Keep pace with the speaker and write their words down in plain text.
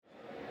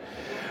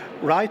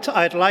Right,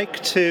 I'd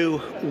like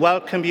to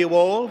welcome you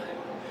all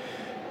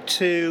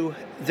to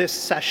this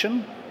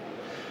session.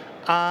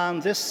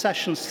 And this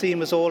session's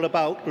theme is all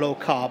about low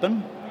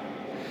carbon.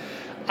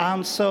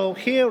 And so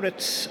here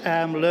at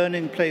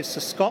Learning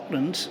Places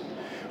Scotland,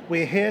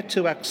 we're here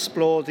to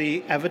explore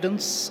the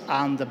evidence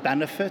and the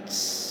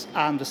benefits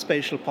and the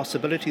spatial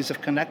possibilities of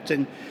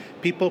connecting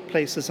people,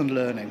 places and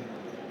learning.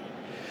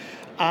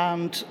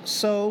 And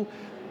so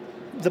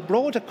the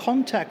broader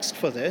context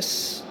for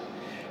this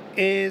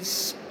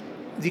is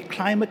the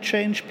climate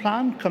change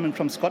plan coming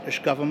from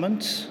Scottish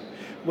Government,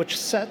 which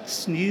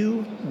sets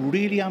new,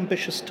 really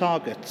ambitious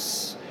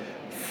targets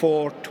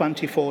for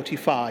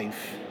 2045,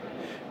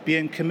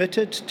 being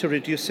committed to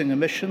reducing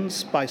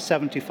emissions by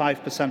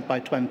 75% by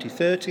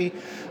 2030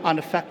 and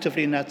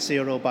effectively net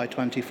zero by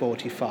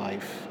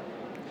 2045.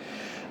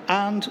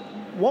 And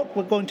what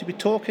we're going to be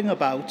talking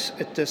about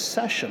at this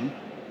session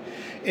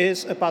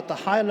is about the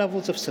high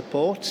levels of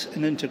support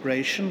and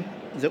integration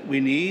that we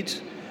need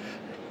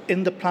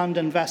in the planned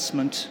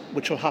investment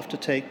which will have to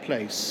take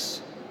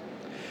place,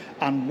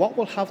 and what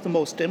will have the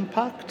most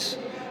impact,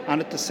 and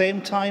at the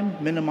same time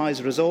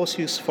minimise resource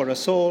use for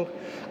us all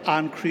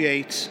and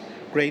create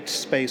great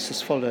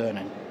spaces for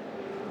learning.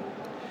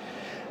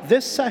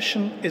 This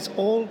session is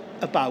all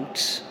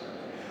about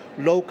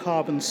low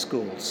carbon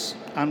schools,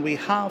 and we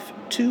have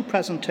two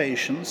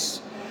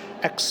presentations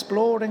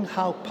exploring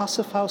how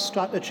Passivhaus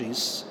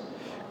strategies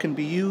can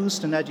be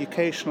used in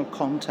educational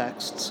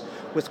contexts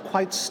with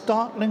quite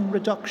startling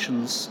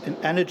reductions in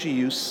energy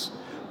use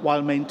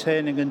while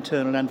maintaining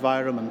internal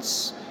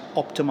environments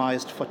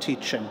optimised for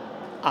teaching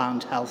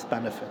and health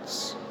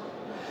benefits.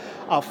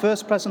 Our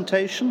first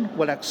presentation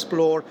will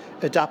explore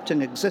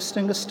adapting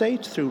existing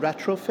estate through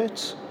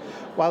retrofit,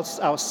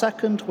 whilst our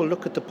second will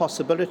look at the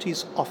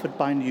possibilities offered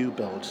by new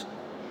build.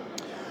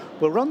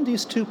 We'll run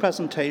these two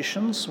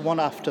presentations one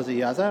after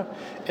the other,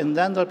 and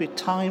then there'll be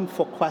time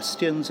for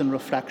questions and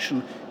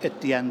reflection at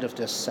the end of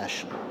this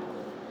session.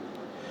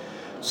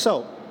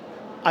 So,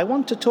 I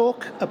want to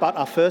talk about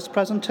our first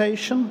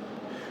presentation,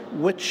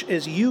 which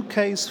is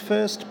UK's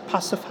first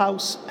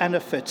Passivhaus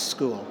EnerPHit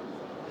school.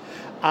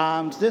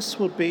 And this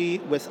will be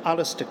with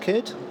Alistair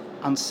Kidd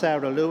and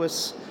Sarah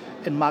Lewis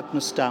in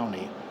Mangus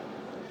Dowie.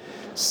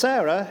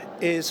 Sarah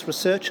is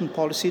Research and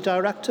Policy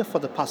Director for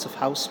the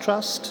Passivhaus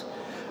Trust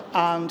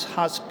and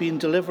has been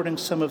delivering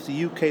some of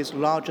the UK's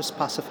largest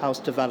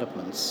Passivhaus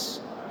developments.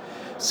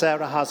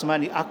 Sarah has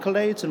many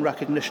accolades in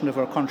recognition of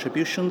her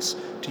contributions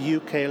to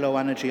UK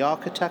low-energy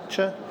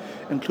architecture,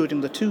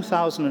 including the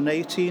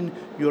 2018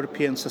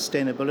 European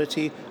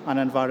Sustainability and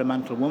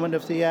Environmental Woman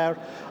of the Year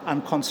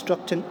and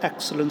Constructing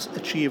Excellence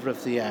Achiever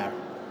of the Year.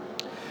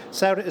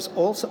 Sarah is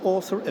also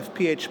author of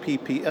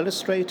PHPP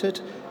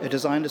Illustrated, a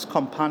designer's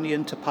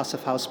companion to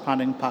Passivhaus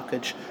Planning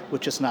Package,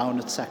 which is now in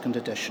its second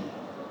edition.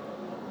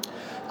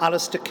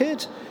 Alistair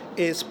Kidd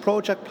is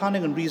Project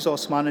Planning and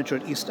Resource Manager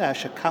at East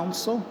Ayrshire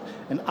Council,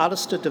 and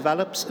Alistair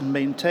develops and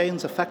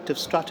maintains effective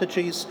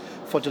strategies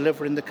for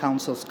delivering the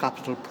Council's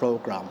capital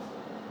programme.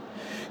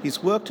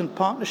 He's worked in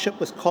partnership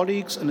with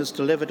colleagues and has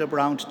delivered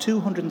around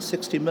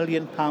 £260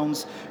 million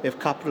of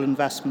capital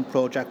investment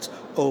projects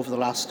over the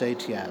last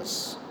 8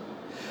 years.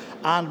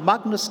 And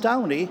Mangus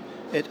Dowie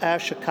at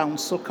Ayrshire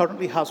Council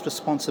currently has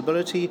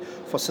responsibility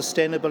for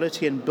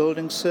sustainability and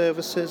building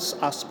services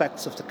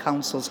aspects of the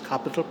Council's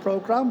capital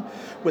programme,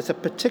 with a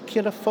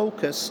particular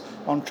focus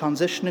on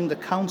transitioning the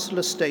Council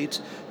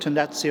estate to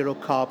net zero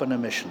carbon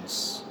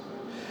emissions.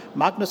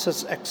 Mangus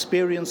has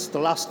experienced the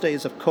last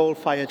days of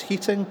coal-fired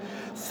heating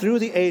through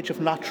the age of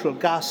natural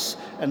gas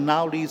and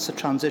now leads the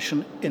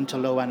transition into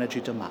low energy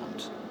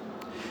demand.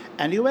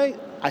 Anyway,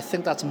 I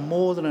think that's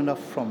more than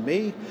enough from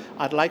me.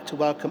 I'd like to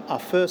welcome our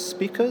first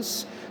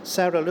speakers,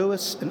 Sarah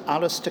Lewis and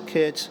Alistair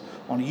Kidd,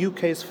 on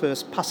UK's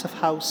first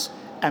Passivhaus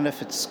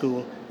EnerPHit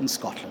school in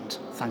Scotland.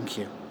 Thank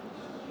you.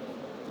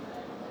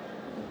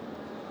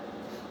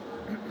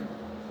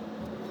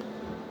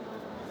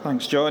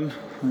 Thanks, John.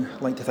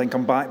 I'd like to think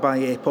I'm back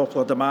by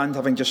popular demand,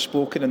 having just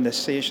spoken in this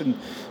session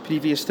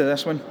previous to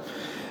this one.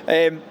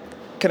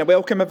 Can I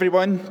welcome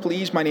everyone,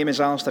 please? My name is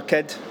Alistair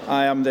Kidd.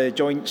 I am the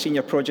Joint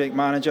Senior Project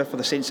Manager for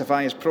the St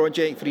Sophia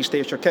project for East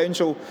Ayrshire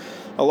Council,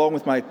 along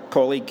with my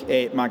colleague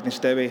Mangus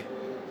Dowie.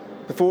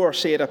 Before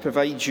Sarah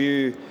provides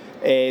you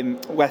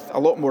with a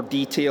lot more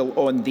detail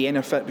on the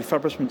EnerPHit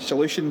refurbishment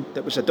solution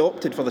that was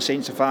adopted for the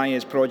St Sophia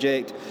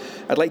project,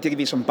 I'd like to give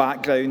you some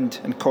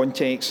background and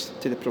context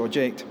to the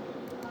project.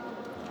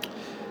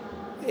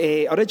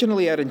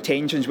 Originally, our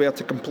intentions were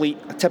to complete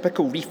a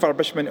typical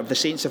refurbishment of the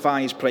St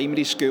Sophia's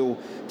primary school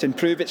to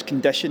improve its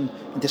condition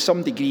and to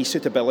some degree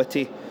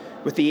suitability,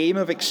 with the aim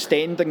of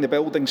extending the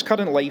building's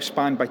current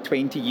lifespan by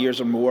 20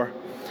 years or more.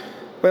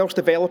 Whilst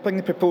developing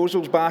the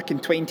proposals back in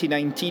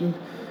 2019,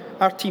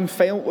 our team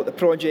felt that the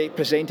project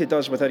presented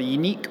us with a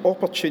unique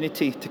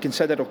opportunity to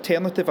consider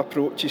alternative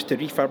approaches to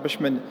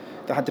refurbishment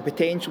that had the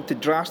potential to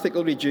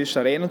drastically reduce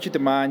our energy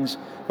demands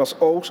whilst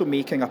also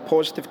making a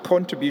positive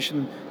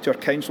contribution to our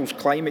council's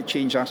climate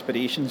change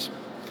aspirations.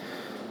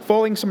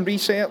 Following some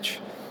research,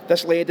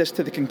 this led us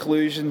to the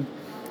conclusion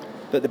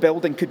that the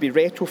building could be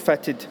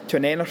retrofitted to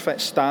an EnerPHit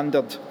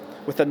standard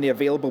within the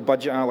available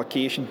budget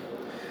allocation.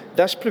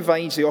 This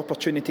provides the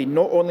opportunity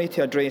not only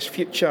to address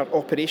future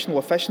operational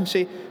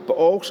efficiency, but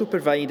also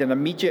provide an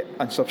immediate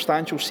and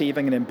substantial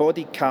saving in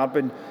embodied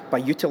carbon by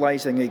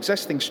utilising the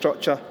existing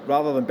structure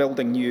rather than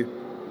building new.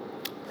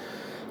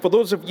 For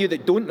those of you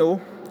that don't know,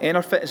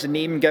 EnerPHit is the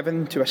name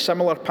given to a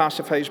similar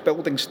passive house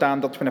building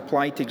standard when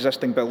applied to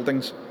existing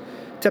buildings.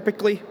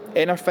 Typically,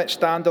 EnerPHit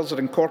standards are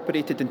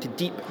incorporated into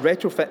deep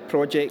retrofit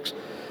projects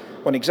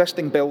on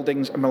existing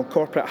buildings and will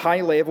incorporate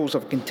high levels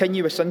of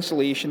continuous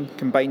insulation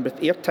combined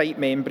with airtight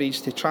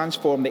membranes to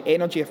transform the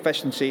energy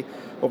efficiency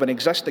of an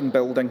existing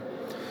building.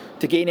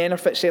 To gain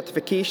EnerPHit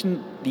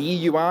certification,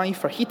 the EUI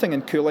for heating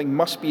and cooling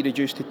must be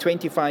reduced to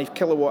 25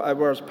 kilowatt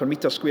hours per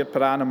metre squared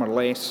per annum or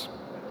less.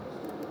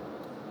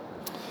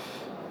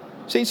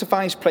 St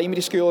Sophia's Primary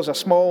School is a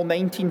small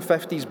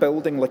 1950s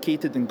building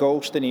located in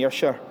Galston,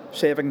 Ayrshire,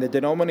 serving the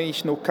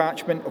denominational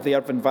catchment of the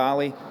Irvine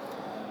Valley.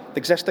 The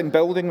existing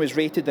building was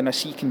rated in a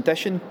C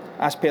condition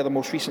as per the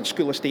most recent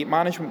school estate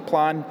management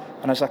plan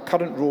and has a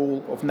current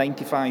roll of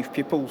 95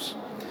 pupils.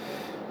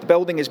 The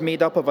building is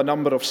made up of a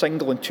number of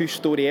single and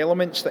two-storey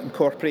elements that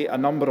incorporate a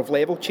number of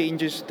level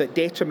changes that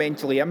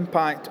detrimentally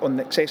impact on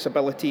the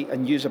accessibility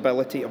and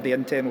usability of the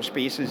internal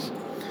spaces.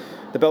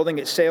 The building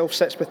itself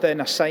sits within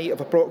a site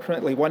of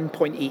approximately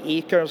 1.8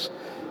 acres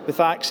with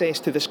access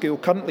to the school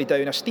currently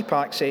down a steep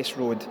access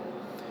road.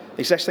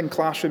 Existing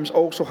classrooms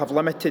also have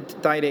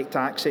limited direct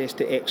access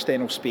to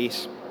external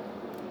space.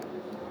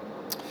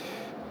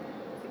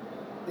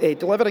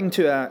 Delivering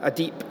to a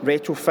deep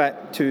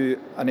retrofit to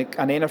an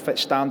EnerPHit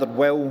standard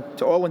will,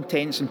 to all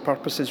intents and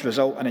purposes,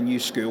 result in a new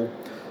school,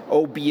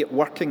 albeit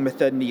working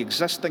within the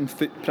existing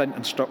footprint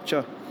and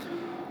structure.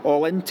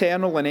 All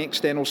internal and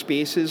external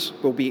spaces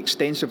will be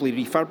extensively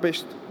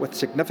refurbished with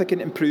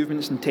significant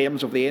improvements in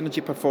terms of the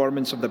energy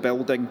performance of the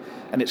building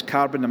and its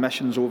carbon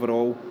emissions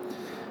overall.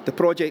 The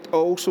project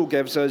also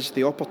gives us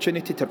the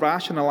opportunity to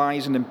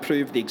rationalise and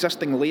improve the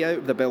existing layout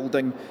of the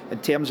building in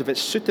terms of its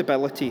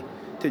suitability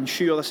to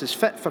ensure this is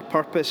fit for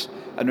purpose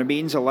and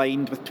remains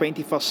aligned with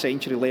 21st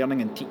century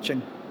learning and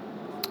teaching.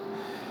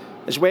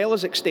 As well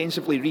as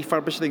extensively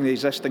refurbishing the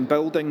existing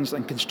buildings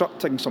and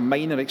constructing some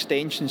minor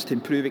extensions to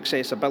improve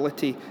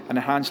accessibility and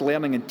enhance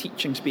learning and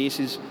teaching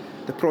spaces,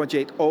 the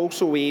project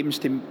also aims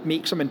to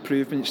make some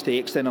improvements to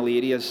external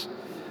areas.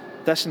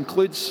 This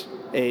includes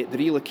the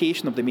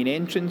relocation of the main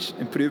entrance,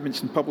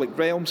 improvements in public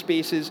realm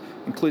spaces,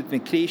 including the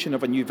creation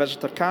of a new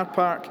visitor car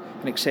park,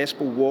 an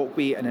accessible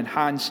walkway and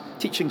enhanced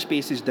teaching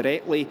spaces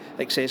directly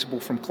accessible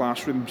from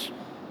classrooms.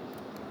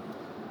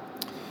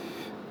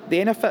 The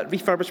EnerPHit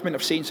refurbishment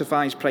of St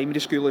Sophia's Primary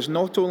School is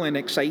not only an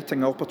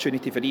exciting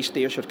opportunity for East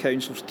Ayrshire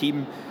Council's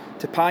team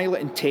to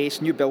pilot and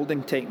test new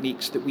building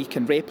techniques that we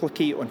can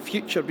replicate on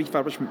future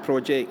refurbishment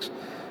projects,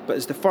 but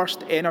as the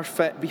first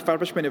EnerPHit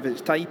refurbishment of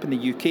its type in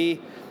the UK,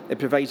 it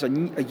provides a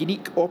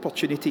unique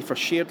opportunity for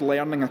shared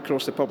learning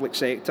across the public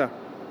sector.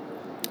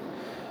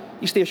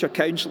 East Ayrshire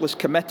Council is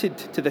committed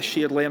to this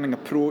shared learning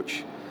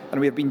approach, and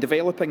we have been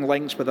developing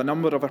links with a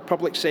number of our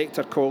public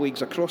sector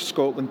colleagues across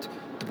Scotland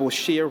to both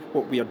share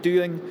what we are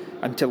doing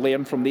and to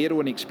learn from their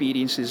own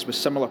experiences with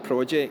similar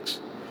projects.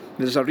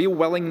 There is a real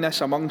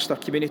willingness amongst our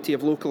community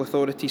of local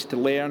authorities to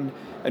learn,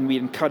 and we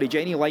encourage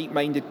any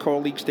like-minded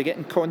colleagues to get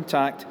in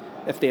contact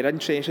if they're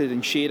interested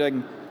in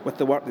sharing with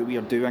the work that we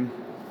are doing.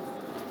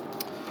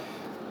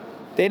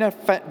 The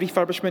EnerPHit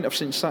refurbishment of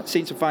St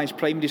Sophia's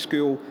Primary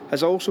School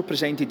has also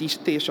presented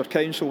East Ayrshire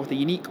Council with a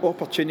unique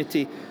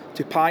opportunity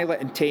to pilot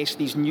and test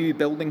these new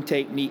building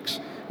techniques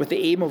with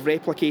the aim of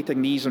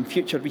replicating these on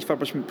future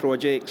refurbishment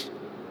projects.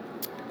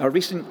 Our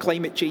recent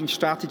climate change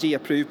strategy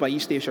approved by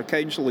East Ayrshire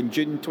Council in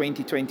June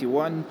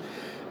 2021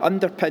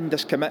 underpinned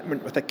this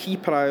commitment with a key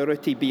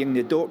priority being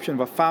the adoption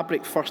of a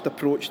fabric-first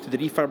approach to the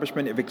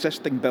refurbishment of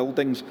existing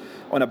buildings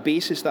on a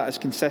basis that is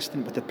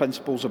consistent with the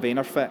principles of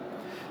EnerPHit,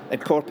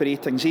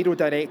 incorporating zero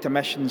direct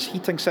emissions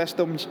heating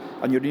systems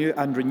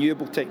and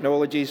renewable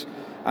technologies,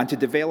 and to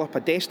develop a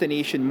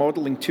destination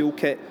modelling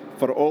toolkit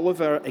for all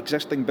of our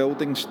existing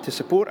buildings to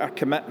support our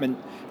commitment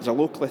as a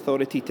local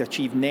authority to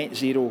achieve net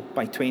zero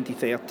by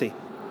 2030.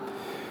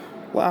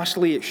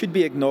 Lastly, it should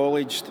be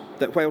acknowledged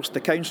that whilst the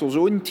Council's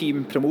own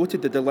team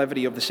promoted the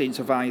delivery of the St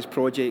Sophia's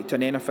project to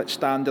an EnerPHit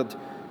standard,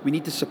 we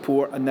need the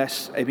support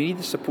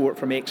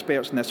from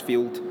experts in this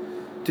field.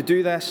 To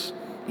do this,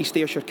 East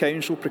Ayrshire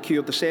Council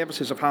procured the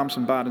services of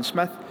Hamson, Barron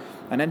Smith,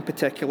 and in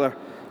particular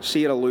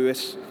Sarah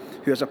Lewis,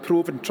 who has a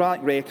proven track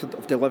record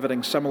of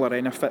delivering similar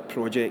EnerPHit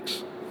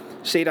projects.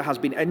 Sarah has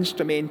been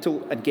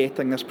instrumental in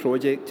getting this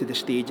project to the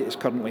stage it is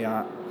currently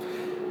at.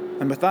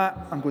 And with that,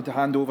 I'm going to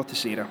hand over to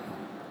Sarah.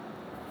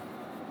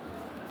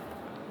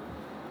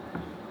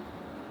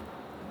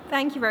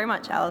 Thank you very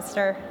much,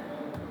 Alistair.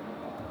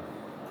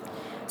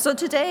 So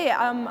today,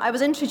 I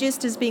was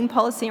introduced as being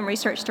Policy and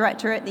Research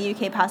Director at the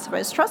UK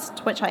Passivhaus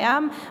Trust, which I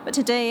am, but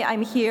today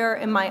I'm here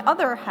in my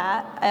other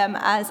hat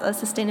as a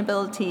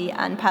Sustainability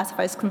and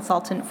Passivhaus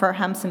Consultant for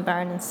Hamson,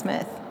 Barron and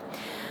Smith.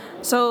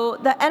 So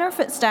the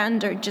EnerPHit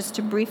standard, just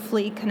to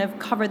briefly kind of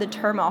cover the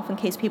term off in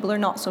case people are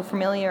not so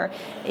familiar,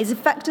 is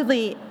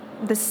effectively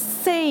the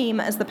same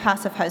as the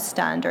Passivhaus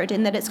Standard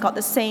in that it's got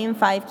the same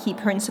 5 key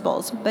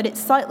principles, but it's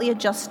slightly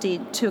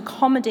adjusted to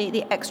accommodate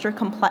the extra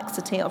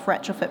complexity of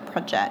retrofit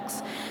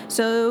projects.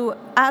 So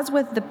as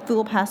with the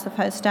full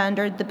Passivhaus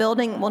Standard, the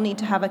building will need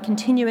to have a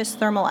continuous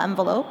thermal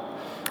envelope.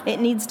 It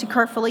needs to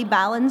carefully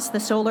balance the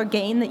solar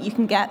gain that you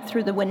can get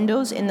through the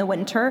windows in the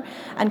winter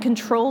and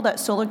control that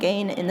solar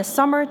gain in the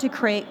summer to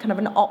create kind of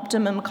an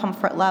optimum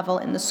comfort level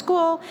in the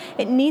school.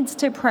 It needs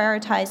to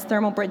prioritize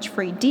thermal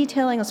bridge-free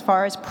detailing as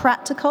far as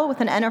practical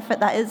with an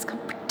EnerPHit that is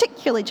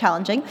particularly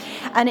challenging,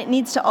 and it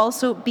needs to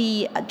also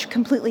be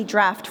completely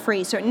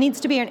draft-free. So it needs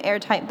to be an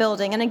airtight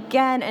building, and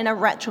again, in a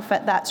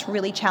retrofit, that's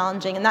really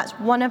challenging, and that's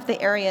one of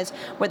the areas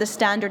where the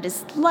standard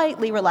is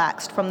slightly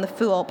relaxed from the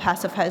full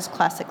Passivhaus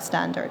Classic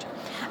Standard.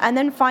 And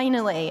then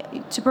finally,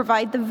 to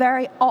provide the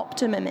very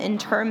optimum in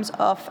terms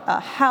of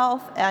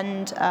health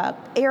and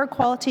air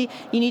quality,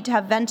 you need to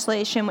have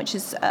ventilation, which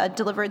is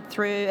delivered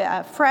through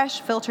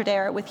fresh filtered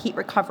air with heat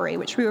recovery,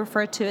 which we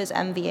refer to as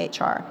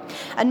MVHR.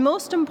 And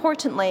most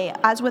importantly,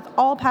 as with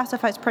all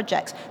Passivhaus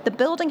projects, the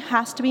building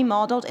has to be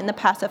modelled in the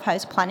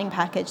Passivhaus Planning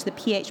Package, the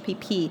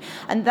PHPP,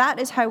 and that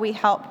is how we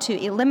help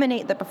to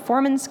eliminate the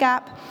performance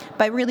gap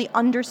by really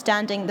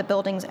understanding the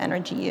building's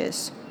energy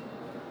use.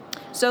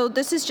 So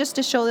this is just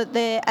to show that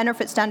the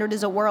EnerPHit standard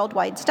is a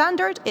worldwide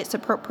standard. It's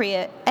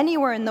appropriate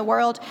anywhere in the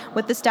world,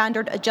 with the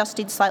standard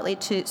adjusted slightly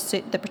to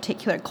suit the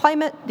particular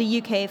climate.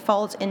 The UK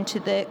falls into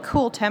the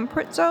cool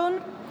temperate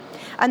zone.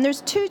 And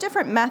there's 2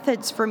 different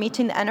methods for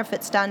meeting the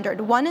EnerPHit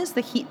standard. One is the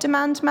heat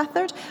demand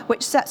method,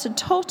 which sets a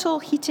total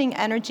heating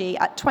energy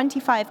at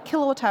 25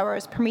 kilowatt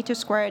hours per metre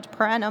squared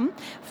per annum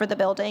for the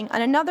building.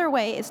 And another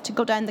way is to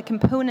go down the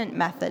component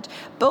method.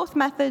 Both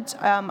methods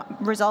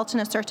result in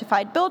a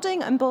certified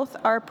building, and both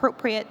are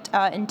appropriate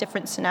in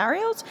different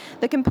scenarios.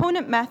 The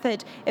component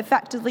method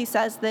effectively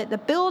says that the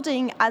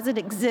building as it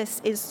exists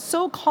is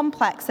so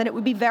complex that it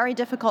would be very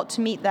difficult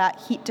to meet that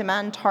heat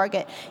demand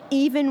target,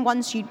 even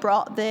once you'd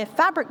brought the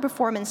fabric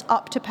performance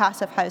up to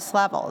Passivhaus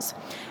levels.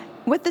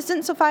 With the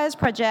St Sophia's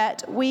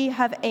project, we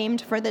have aimed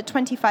for the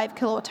 25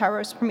 kilowatt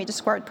hours per metre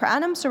squared per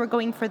annum, so we're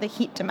going for the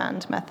heat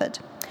demand method.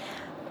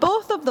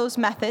 Both of those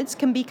methods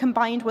can be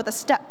combined with a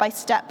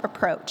step-by-step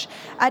approach.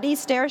 At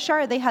East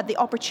Ayrshire, they had the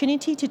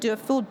opportunity to do a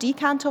full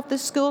decant of the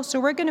school, so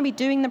we're going to be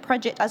doing the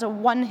project as a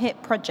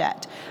one-hit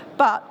project.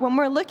 But when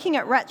we're looking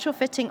at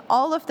retrofitting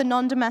all of the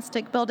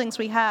non-domestic buildings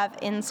we have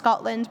in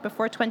Scotland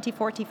before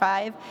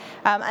 2045,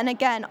 and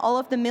again, all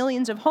of the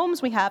millions of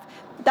homes we have,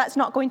 that's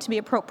not going to be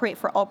appropriate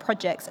for all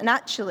projects. And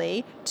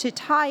actually, to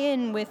tie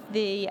in with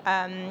the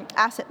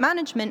asset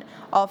management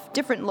of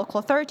different local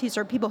authorities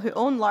or people who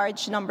own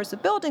large numbers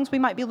of buildings, we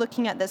might be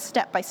looking at this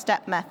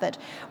step-by-step method,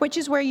 which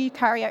is where you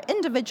carry out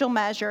individual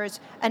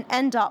measures and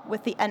end up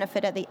with the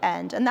EnerPHit at the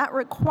end. And that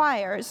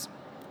requires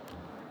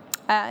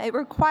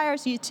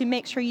you to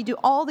make sure you do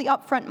all the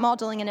upfront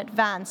modelling in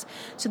advance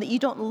so that you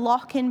don't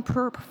lock in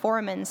poor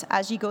performance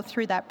as you go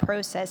through that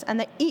process, and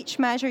that each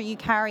measure you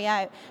carry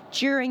out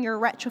during your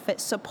retrofit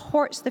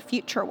supports the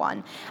future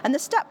one. And the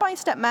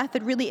step-by-step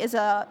method really it's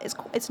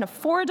an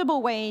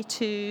affordable way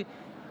to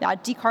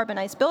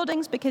decarbonise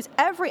buildings, because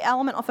every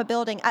element of a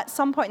building at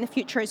some point in the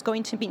future is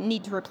going to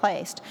need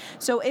replaced.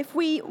 So if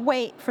we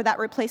wait for that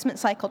replacement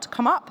cycle to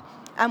come up,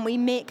 and we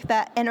make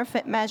that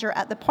EnerPHit measure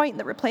at the point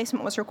that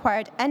replacement was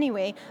required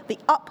anyway, the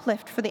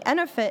uplift for the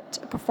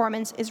EnerPHit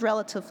performance is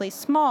relatively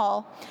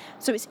small,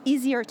 so it's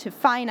easier to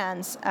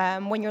finance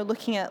when you're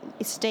looking at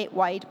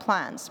estate-wide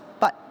plans.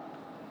 But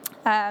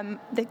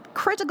the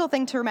critical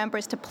thing to remember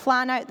is to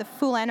plan out the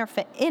full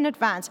EnerPHit in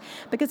advance,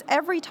 because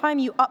every time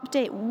you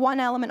update one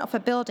element of a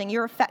building,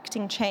 you're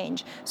affecting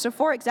change. So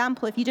for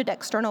example, if you did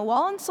external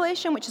wall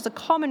insulation, which is a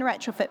common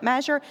retrofit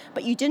measure,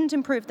 but you didn't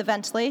improve the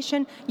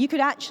ventilation, you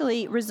could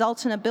actually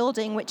result in a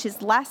building which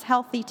is less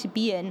healthy to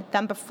be in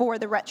than before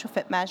the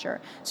retrofit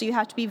measure. So you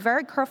have to be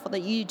very careful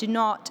that you do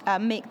not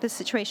make the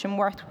situation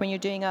worse when you're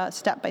doing a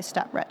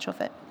step-by-step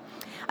retrofit.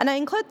 And I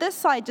include this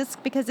slide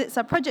just because it's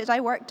a project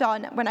I worked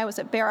on when I was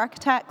at Barron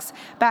Architects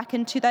back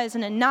in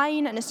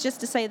 2009, and it's just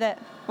to say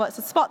that, well, it's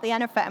a spot the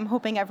EnerPHit. I'm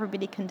hoping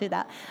everybody can do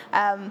that.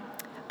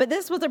 But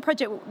this was a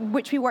project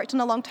which we worked on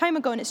a long time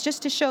ago, and it's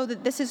just to show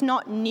that this is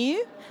not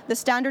new. The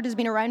standard has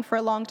been around for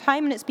a long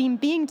time, and it's been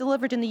being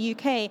delivered in the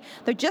UK.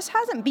 There just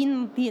hasn't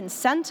been the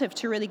incentive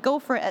to really go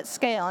for it at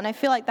scale, and I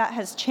feel like that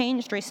has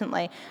changed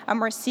recently, and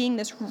we're seeing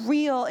this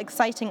real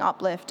exciting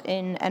uplift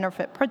in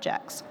EnerPHit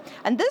projects.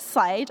 And this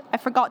slide, I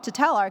forgot to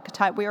tell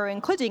Architype we were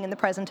including in the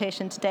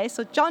presentation today,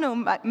 so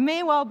John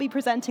may well be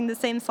presenting the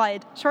same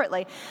slide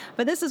shortly.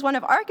 But this is one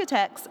of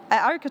Architype's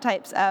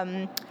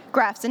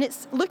graphs, and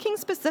it's looking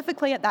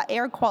specifically at at that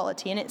air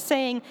quality, and it's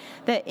saying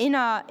that in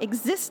an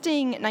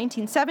existing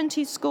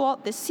 1970s school,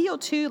 the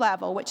CO2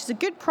 level, which is a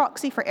good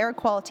proxy for air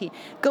quality,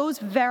 goes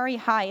very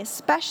high,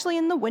 especially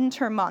in the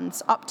winter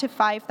months, up to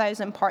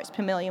 5,000 parts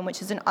per million,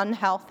 which is an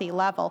unhealthy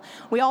level.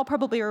 We all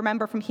probably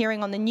remember from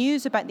hearing on the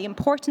news about the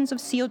importance of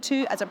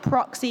CO2 as a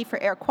proxy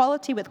for air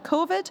quality with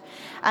COVID,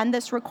 and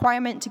this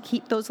requirement to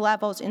keep those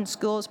levels in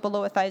schools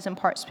below 1,000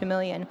 parts per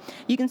million.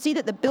 You can see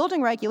that the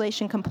building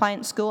regulation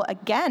compliant school,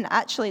 again,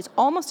 actually is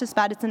almost as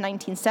bad as the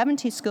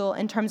 1970s school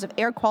in terms of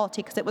air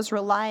quality because it was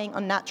relying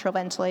on natural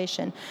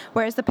ventilation,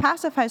 whereas the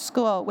Passivhaus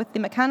school with the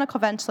mechanical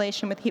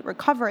ventilation with heat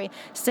recovery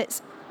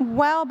sits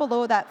well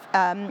below that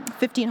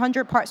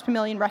 1,500 parts per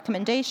million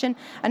recommendation,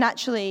 and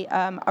actually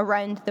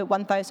around the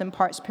 1,000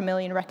 parts per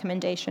million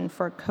recommendation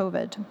for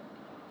COVID.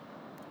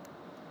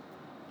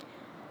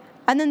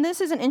 And then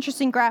this is an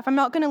interesting graph. I'm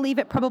not going to leave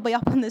it probably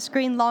up on the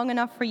screen long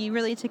enough for you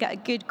really to get a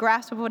good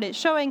grasp of what it's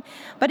showing,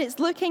 but it's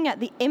looking at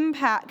the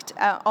impact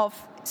of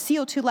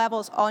CO2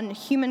 levels on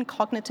human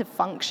cognitive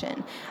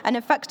function. And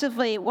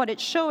effectively what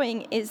it's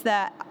showing is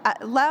that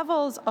at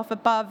levels of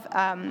above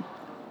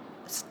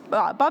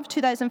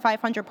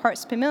 2,500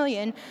 parts per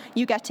million,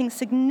 you're getting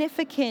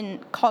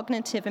significant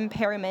cognitive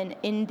impairment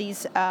in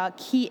these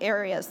key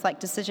areas like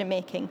decision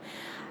making.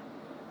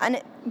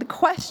 And the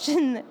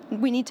question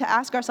we need to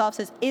ask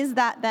ourselves is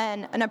that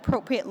then an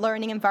appropriate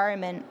learning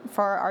environment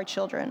for our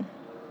children?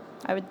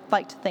 I would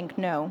like to think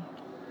no.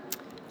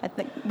 I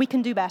think we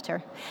can do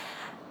better.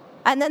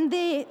 And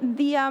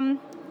then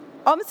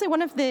obviously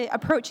one of the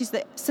approaches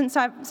that St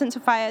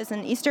Sophia's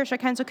and East Ayrshire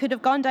Council could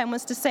have gone down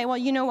was to say, well,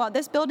 you know what,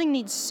 this building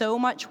needs so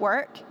much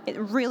work. It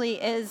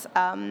really is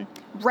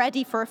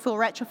ready for a full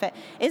retrofit.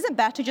 Is it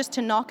better just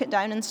to knock it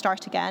down and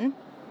start again?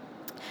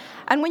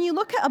 And when you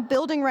look at a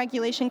building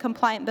regulation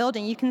compliant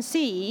building, you can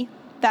see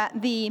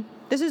that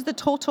this is the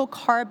total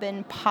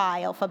carbon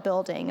pie of a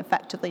building,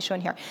 effectively shown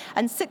here.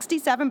 And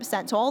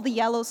 67%, so all the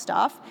yellow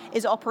stuff,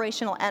 is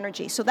operational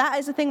energy. So that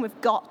is the thing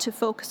we've got to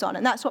focus on,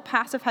 and that's what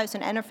Passivhaus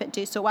and EnerPHit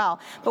do so well.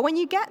 But when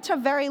you get to a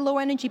very low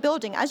energy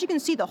building, as you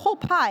can see, the whole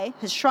pie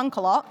has shrunk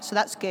a lot, so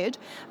that's good.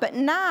 But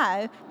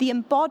now the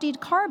embodied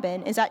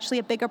carbon is actually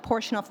a bigger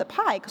portion of the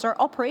pie because our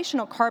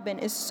operational carbon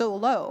is so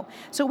low.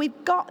 So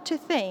we've got to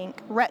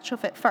think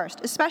retrofit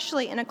first,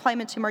 especially in a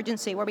climate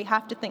emergency where we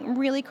have to think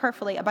really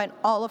carefully about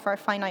all of our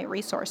finite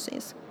resources.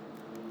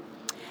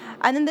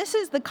 And then this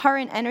is the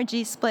current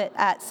energy split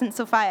at St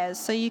Sophia's.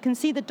 So you can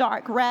see the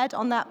dark red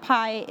on that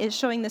pie is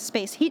showing the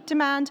space heat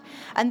demand,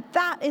 and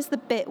that is the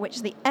bit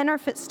which the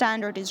EnerPHit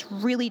standard is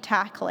really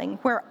tackling,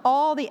 where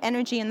all the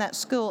energy in that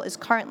school is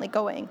currently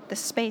going, the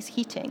space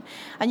heating.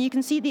 And you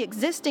can see the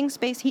existing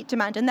space heat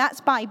demand, and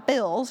that's by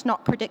bills,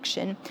 not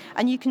prediction.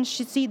 And you can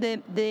see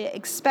the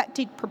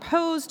expected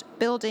proposed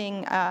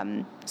building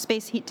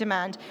space heat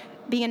demand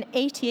being an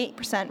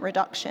 88%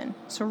 reduction.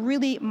 So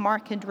really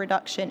marked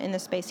reduction in the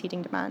space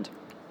heating demand.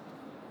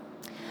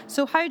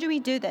 So how do we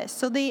do this?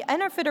 So the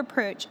EnerPHit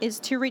approach is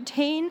to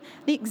retain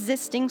the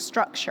existing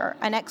structure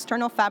and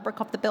external fabric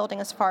of the building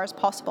as far as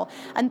possible.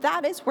 And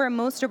that is where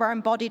most of our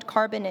embodied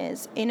carbon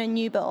is in a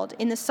new build,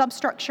 in the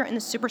substructure and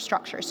the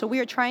superstructure. So we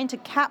are trying to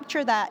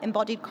capture that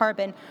embodied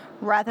carbon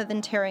rather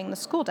than tearing the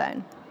school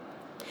down.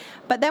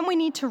 But then we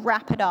need to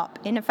wrap it up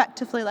in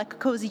effectively like a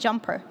cozy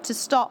jumper to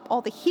stop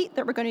all the heat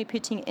that we're going to be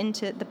putting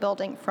into the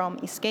building from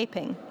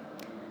escaping.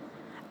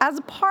 As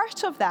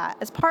part of that,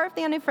 as part of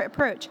the EnerPHit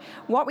approach,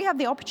 what we have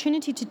the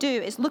opportunity to do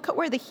is look at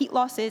where the heat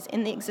loss is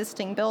in the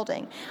existing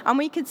building. And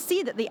we could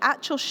see that the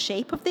actual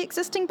shape of the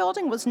existing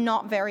building was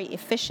not very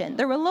efficient.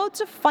 There were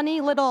loads of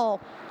funny little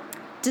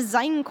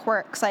design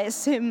quirks. I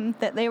assume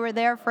that they were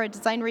there for a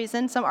design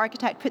reason. Some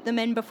architect put them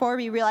in before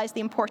we realized the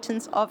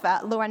importance of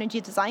low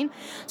energy design.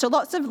 So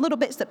lots of little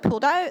bits that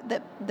pulled out,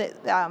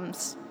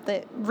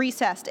 that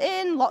recessed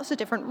in, lots of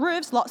different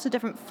roofs, lots of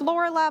different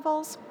floor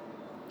levels.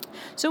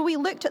 So we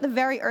looked at the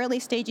very early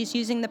stages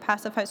using the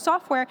Passivhaus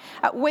software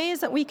at ways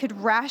that we could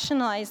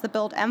rationalize the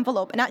build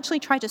envelope and actually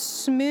try to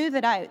smooth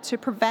it out to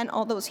prevent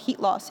all those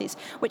heat losses,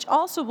 which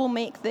also will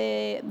make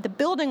the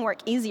building work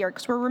easier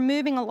because we're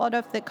removing a lot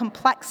of the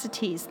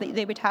complexities that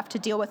they would have to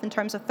deal with in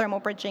terms of thermal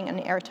bridging and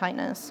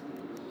airtightness.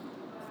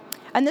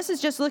 And this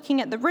is just looking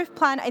at the roof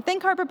plan. I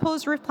think our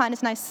proposed roof plan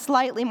is now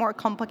slightly more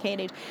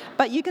complicated,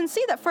 but you can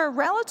see that for a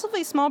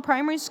relatively small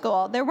primary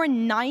school, there were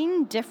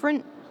 9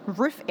 different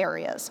roof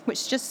areas,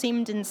 which just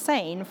seemed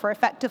insane for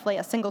effectively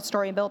a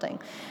single-story building.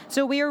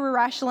 So we are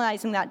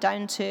rationalizing that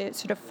down to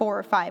sort of 4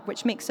 or 5,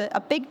 which makes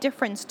a big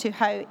difference to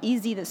how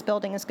easy this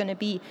building is going to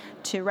be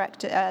to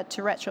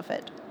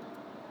retrofit.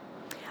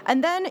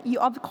 And then you,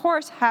 of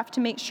course, have to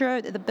make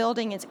sure that the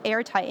building is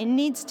airtight. It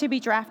needs to be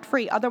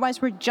draft-free.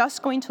 Otherwise, we're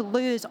just going to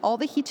lose all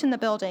the heat in the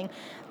building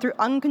through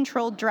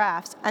uncontrolled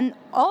drafts. And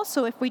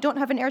also, if we don't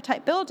have an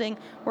airtight building,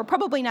 we're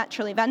probably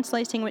naturally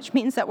ventilating, which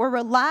means that we're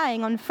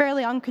relying on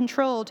fairly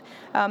uncontrolled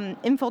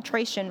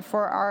infiltration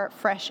for our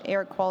fresh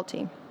air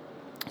quality.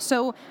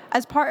 So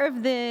as part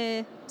of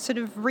the sort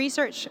of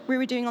research we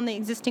were doing on the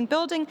existing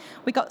building,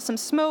 we got some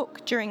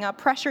smoke during a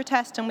pressure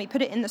test and we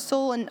put it in the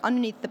sole and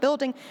underneath the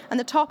building. And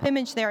the top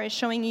image there is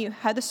showing you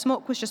how the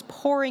smoke was just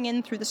pouring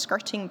in through the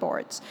skirting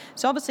boards.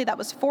 So obviously that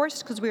was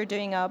forced because we were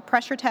doing a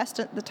pressure test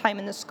at the time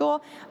in the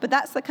school, but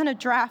that's the kind of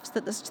drafts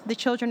that the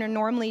children are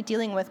normally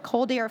dealing with,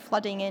 cold air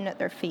flooding in at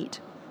their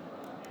feet.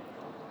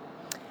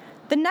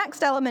 The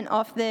next element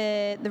of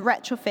the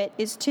retrofit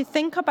is to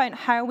think about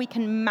how we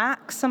can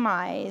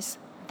maximize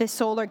the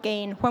solar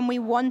gain when we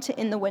want it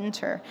in the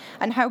winter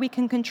and how we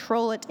can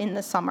control it in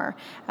the summer.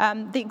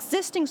 The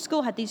existing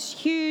school had these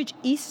huge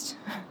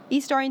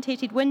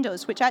east-orientated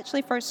windows, which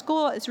actually for a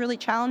school is really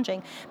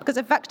challenging because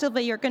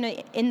effectively you're going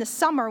to, in the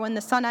summer when the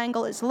sun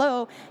angle is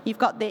low, you've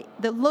got the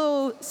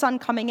low sun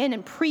coming in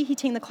and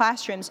preheating the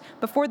classrooms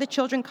before the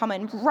children come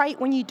in, right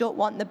when you don't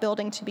want the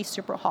building to be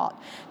super hot.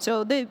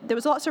 So there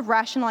was lots of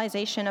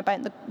rationalization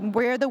about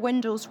where the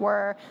windows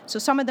were. So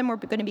some of them were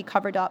going to be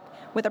covered up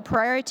with a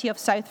priority of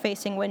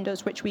south-facing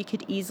windows, which we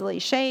could easily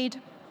shade,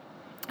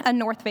 and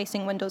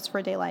north-facing windows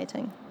for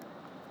daylighting.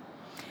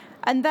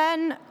 And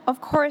then,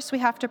 of course, we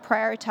have to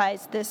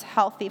prioritize this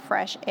healthy,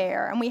 fresh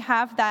air, and we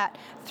have that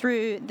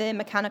through the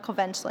mechanical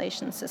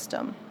ventilation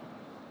system.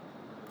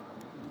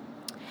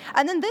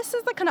 And then this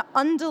is the kind of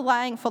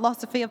underlying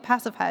philosophy of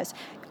Passivhaus.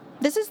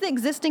 This is the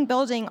existing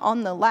building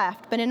on the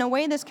left, but in a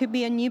way this could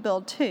be a new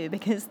build too,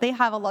 because they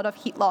have a lot of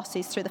heat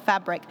losses through the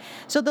fabric.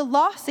 So the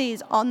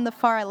losses on the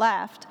far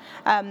left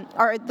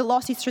are the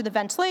losses through the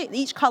ventilation.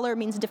 Each color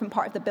means a different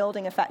part of the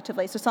building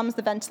effectively. So some's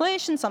the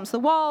ventilation, some's the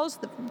walls,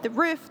 the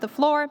roof, the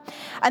floor.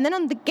 And then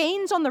on the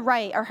gains on the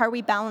right are how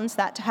we balance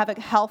that to have a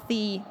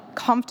healthy,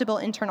 comfortable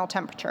internal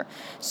temperature.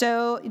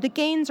 So the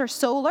gains are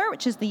solar,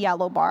 which is the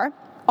yellow bar.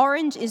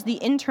 Orange is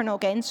the internal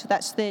gain, so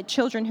that's the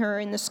children who are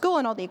in the school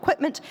and all the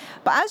equipment.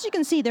 But as you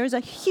can see, there's a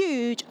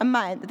huge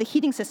amount that the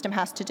heating system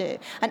has to do.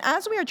 And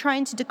as we are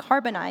trying to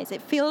decarbonize, it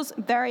feels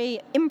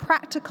very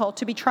impractical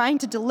to be trying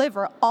to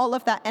deliver all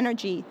of that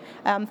energy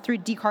through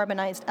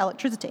decarbonized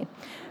electricity.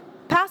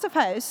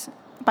 Passivhaus,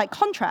 by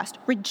contrast,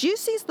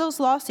 reduces those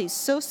losses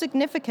so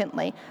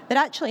significantly that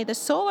actually the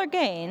solar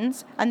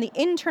gains and the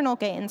internal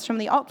gains from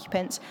the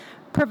occupants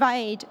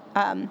provide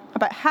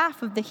about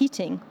half of the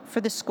heating for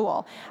the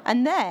school.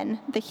 And then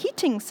the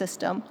heating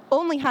system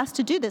only has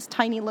to do this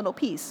tiny little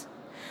piece.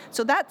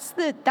 So that's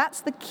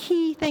the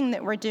key thing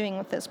that we're doing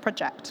with this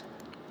project.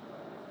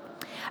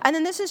 And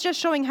then this is just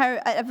showing how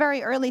at a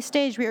very early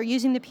stage we are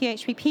using the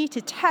PHPP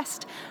to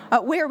test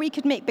where we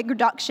could make big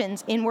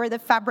reductions in where the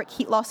fabric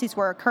heat losses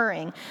were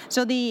occurring.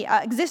 So the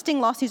existing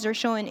losses are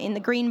shown in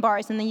the green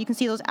bars, and then you can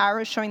see those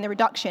arrows showing the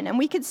reduction. And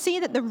we could see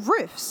that the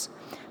roofs,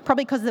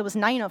 probably because there was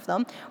 9 of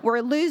them,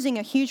 were losing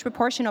a huge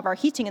proportion of our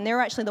heating, and they were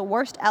actually the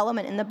worst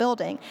element in the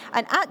building.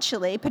 And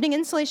actually, putting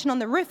insulation on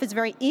the roof is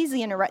very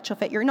easy in a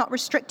retrofit. You're not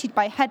restricted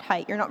by head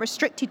height. You're not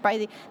restricted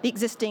by the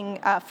existing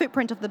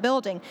footprint of the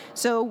building.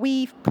 So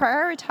we've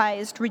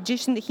prioritized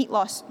reducing the heat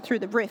loss through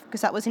the roof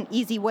because that was an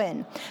easy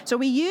win. So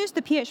we used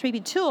the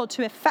PHPP tool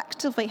to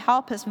effectively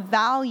help us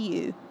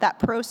value that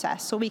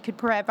process so we could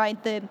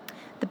provide the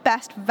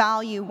best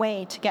value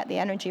way to get the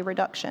energy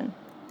reduction.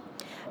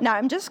 Now,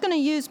 I'm just going to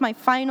use my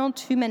final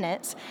 2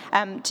 minutes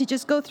to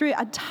just go through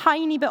a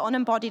tiny bit on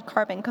embodied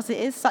carbon because it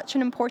is such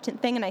an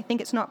important thing and I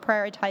think it's not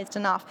prioritised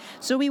enough.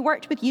 So we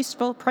worked with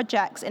useful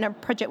projects in a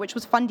project which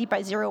was funded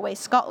by Zero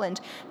Waste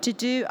Scotland to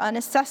do an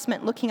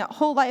assessment looking at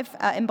whole life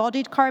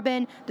embodied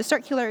carbon, the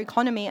circular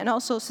economy, and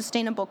also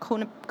sustainable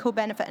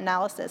co-benefit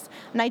analysis.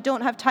 And I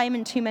don't have time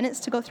in 2 minutes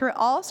to go through it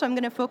all, so I'm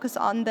going to focus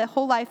on the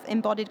whole life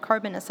embodied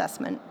carbon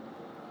assessment.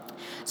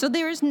 So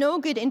there is no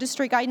good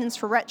industry guidance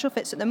for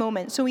retrofits at the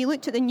moment, so we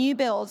looked at the new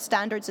build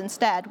standards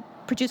instead,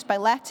 produced by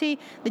LETI,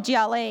 the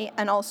GLA,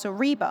 and also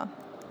REBA.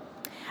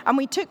 And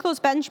we took those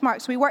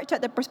benchmarks, we worked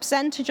out the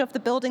percentage of the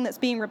building that's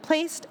being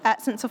replaced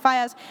at St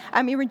Sophia's,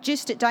 and we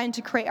reduced it down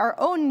to create our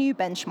own new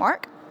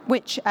benchmark,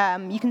 which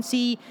you can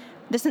see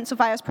the St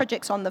Sophia's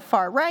projects on the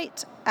far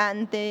right,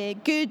 and the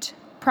good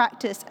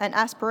practice and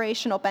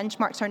aspirational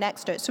benchmarks are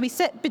next to it. So we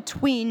sit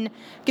between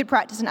good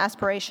practice and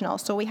aspirational,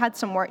 so we had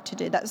some work to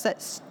do.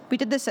 We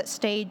did this at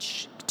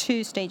stage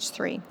 2, stage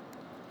 3.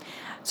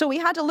 So we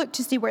had to look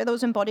to see where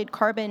those embodied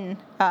carbon,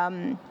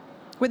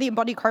 where the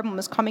embodied carbon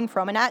was coming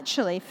from, and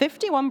actually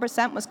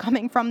 51% was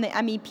coming from the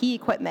MEP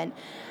equipment,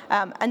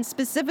 and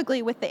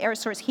specifically with the air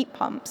source heat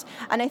pumps.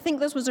 And I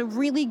think this was a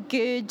really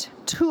good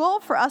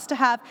tool for us to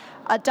have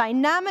a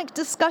dynamic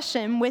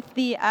discussion with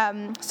the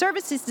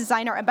services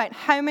designer about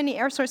how many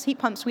air source heat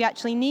pumps we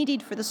actually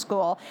needed for the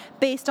school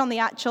based on the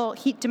actual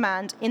heat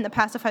demand in the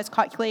Passivhaus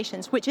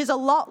calculations, which is a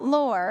lot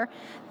lower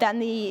than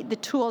the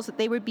tools that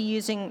they would be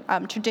using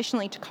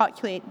traditionally to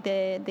calculate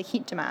the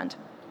heat demand.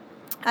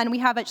 And we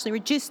have actually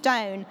reduced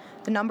down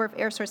the number of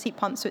air source heat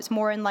pumps, so it's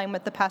more in line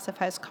with the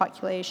Passivhaus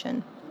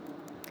calculation.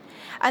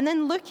 And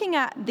then looking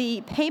at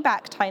the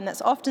payback time,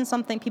 that's often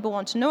something people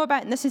want to know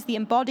about, and this is the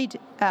embodied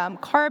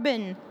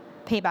carbon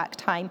payback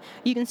time.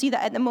 You can see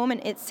that at the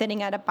moment it's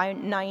sitting at about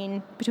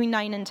between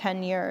 9 and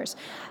 10 years.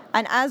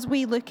 And as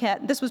we look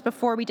at, this was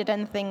before we did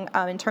anything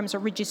in terms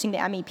of reducing the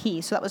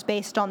MEP, so that was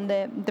based on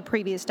the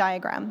previous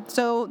diagram.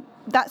 So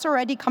that's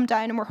already come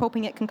down, and we're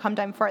hoping it can come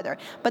down further.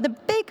 But the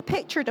big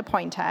picture to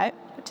point out,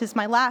 which is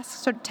my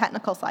last sort of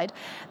technical slide,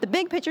 the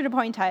big picture to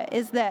point out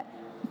is that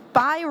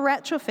by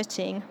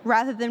retrofitting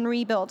rather than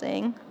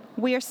rebuilding,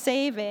 we are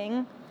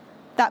saving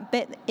that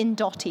bit in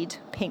dotted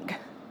pink.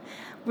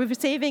 We're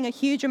saving a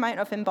huge amount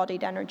of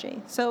embodied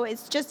energy. So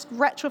it's just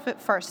retrofit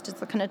first is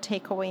the kind of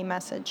takeaway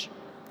message.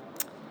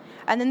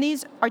 And then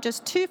these are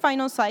just two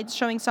final slides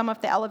showing some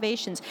of the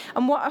elevations.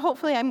 And what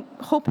hopefully I'm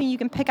hoping you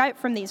can pick out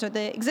from these are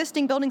the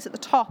existing buildings at the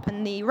top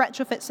and the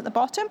retrofits at the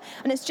bottom.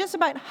 And it's just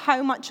about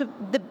how much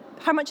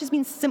has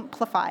been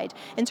simplified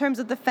in terms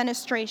of the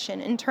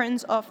fenestration, in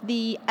terms of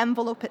the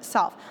envelope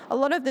itself. A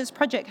lot of this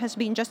project has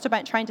been just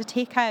about trying to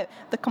take out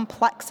the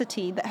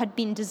complexity that had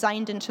been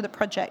designed into the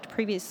project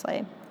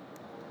previously.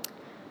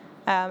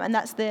 And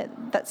that's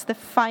the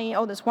fine.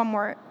 Oh, there's one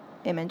more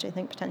image, I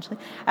think, potentially.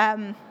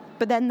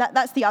 But then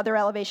that's the other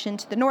elevation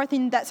to the north,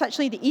 and that's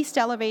actually the east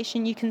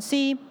elevation you can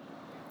see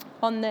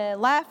on the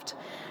left,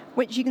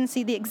 which you can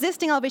see the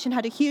existing elevation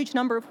had a huge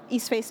number of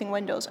east-facing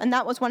windows, and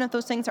that was one of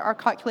those things that our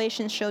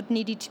calculations showed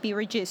needed to be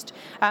reduced.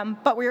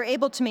 But we were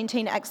able to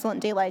maintain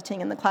excellent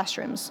daylighting in the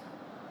classrooms.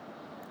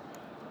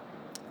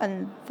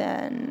 And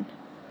then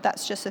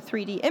that's just a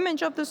 3D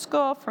image of the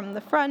school from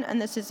the front,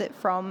 and this is it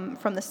from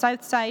the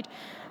south side.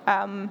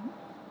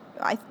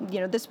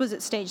 This was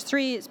at stage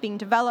 3. It's being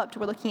developed.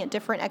 We're looking at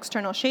different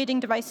external shading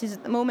devices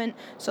at the moment.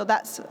 So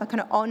that's a kind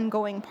of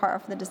ongoing part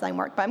of the design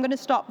work. But I'm going to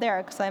stop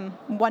there because I'm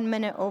 1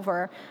 minute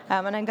over.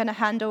 And I'm going to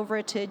hand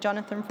over to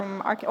Jonathan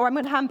from I'm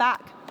going to hand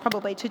back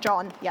probably to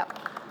John. Yep.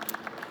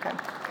 Okay.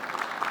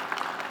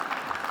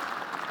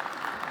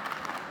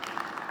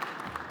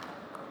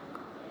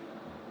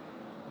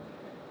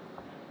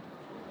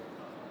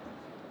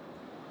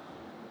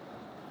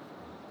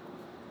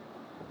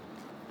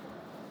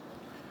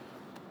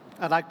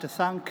 I'd like to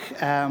thank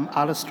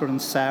Alistair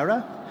and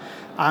Sarah,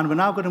 and we're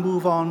now going to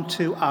move on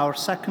to our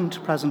second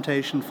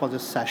presentation for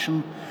this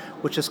session,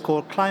 which is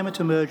called Climate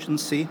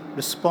Emergency,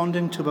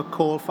 Responding to a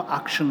Call for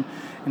Action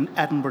in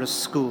Edinburgh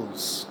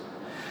Schools.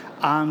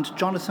 And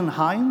Jonathan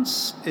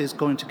Hines is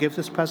going to give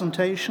this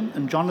presentation,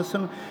 and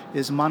Jonathan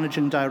is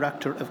Managing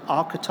Director of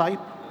Architype.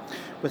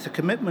 With a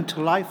commitment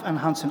to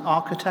life-enhancing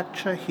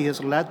architecture, he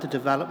has led the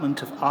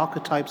development of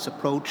Architype's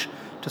approach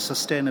to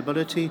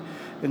sustainability,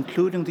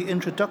 including the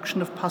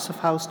introduction of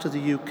Passivhaus to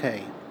the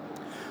UK.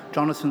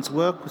 Jonathan's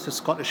work with the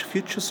Scottish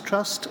Futures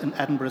Trust and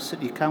Edinburgh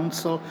City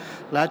Council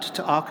led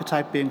to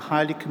Architype being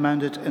highly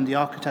commended in the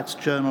Architects'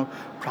 Journal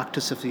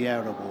Practice of the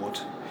Year Award.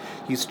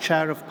 He's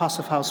chair of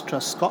Passivhaus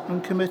Trust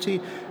Scotland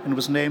Committee and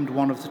was named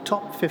one of the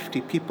top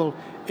 50 people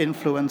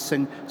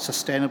influencing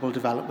sustainable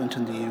development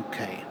in the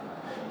UK.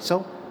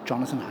 So,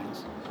 Jonathan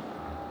Hines.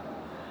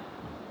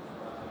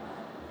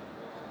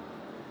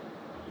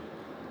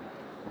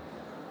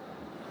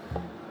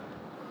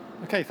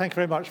 Okay, thank you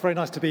very much. Very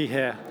nice to be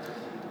here.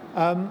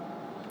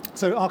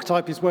 So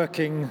Architype is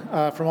working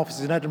from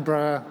offices in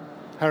Edinburgh,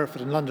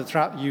 Hereford and London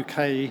throughout the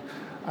UK.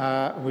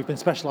 And we've been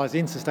specialised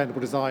in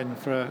sustainable design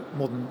for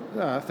more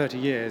than 30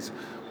 years,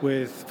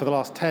 with, for the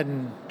last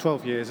 10,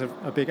 12 years,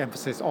 a big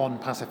emphasis on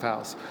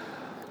Passivhaus.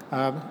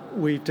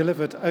 We've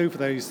delivered over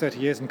those 30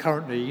 years and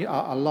currently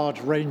a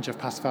large range of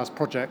Passivhaus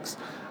projects,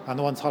 and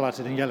the ones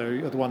highlighted in yellow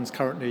are the ones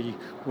currently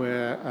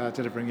we're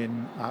delivering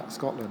in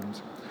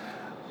Scotland.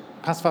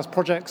 Passivhaus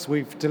projects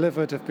we've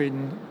delivered have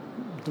been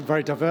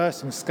very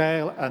diverse in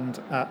scale and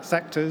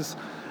sectors,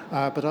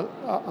 but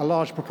a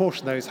large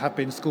proportion of those have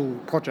been school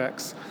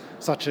projects,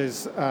 such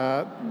as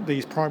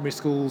these primary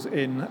schools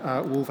in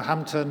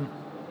Wolverhampton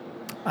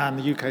and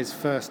the UK's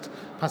first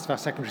Passivhaus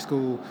secondary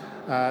school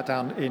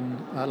down in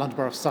London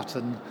Borough of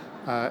Sutton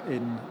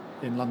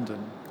in London.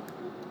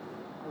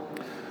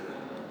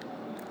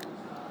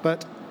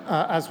 But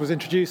as was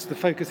introduced, the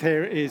focus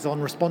here is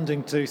on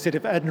responding to City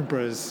of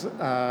Edinburgh's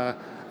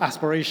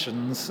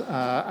aspirations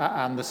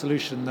and the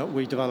solution that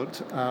we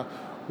developed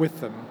with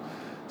them.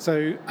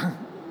 So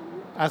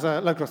as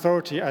a local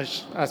authority,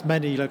 as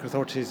many local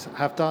authorities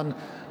have done,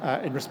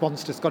 in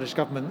response to Scottish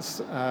Government's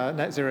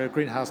net zero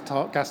greenhouse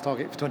gas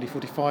target for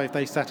 2045,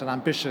 they set an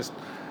ambitious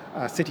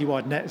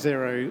citywide net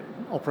zero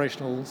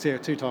operational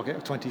CO2 target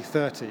of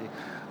 2030.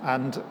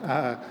 And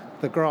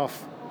the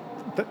graph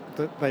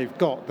that they've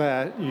got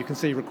there, you can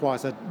see,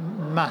 requires a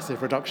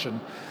massive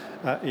reduction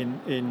in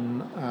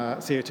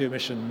CO2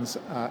 emissions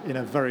in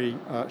a very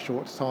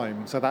short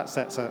time. So that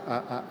sets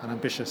an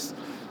ambitious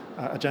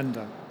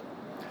agenda.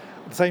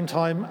 At the same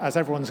time, as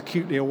everyone's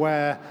acutely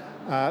aware,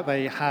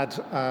 they had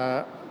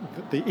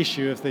the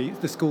issue of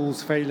the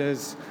schools'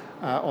 failures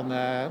on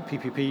their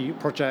PPP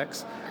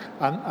projects,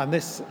 and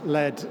this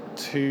led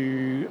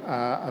to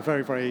a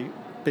very, very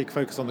big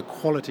focus on the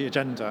quality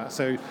agenda.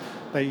 So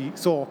they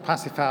saw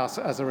Passivhaus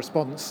as a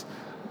response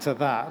to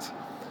that.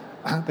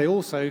 They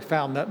also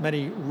found that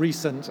many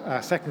recent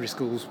secondary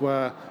schools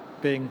were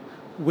being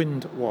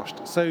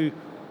wind-washed. So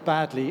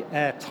badly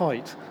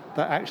airtight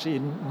that actually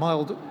in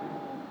mild,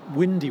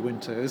 windy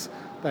winters,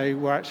 they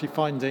were actually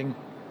finding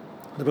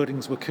the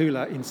buildings were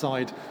cooler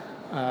inside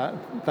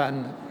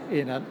than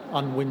in an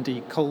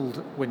unwindy,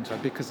 cold winter,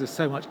 because there's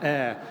so much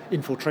air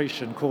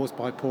infiltration caused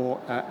by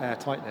poor air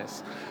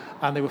tightness.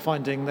 And they were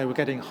finding they were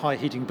getting high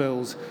heating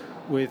bills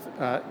with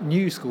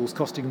new schools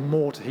costing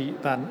more to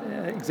heat than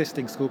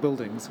existing school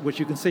buildings, which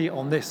you can see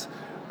on this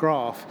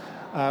graph.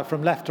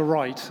 From left to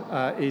right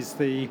is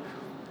the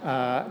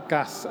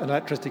gas and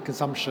electricity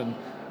consumption,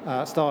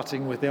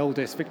 starting with the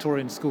oldest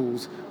Victorian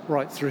schools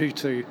right through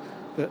to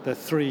the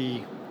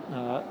three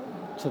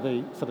to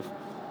the sort of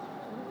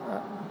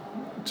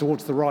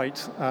towards the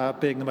right,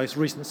 being the most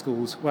recent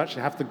schools, who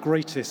actually have the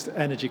greatest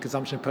energy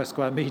consumption per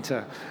square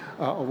metre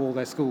of all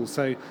their schools.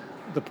 So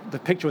the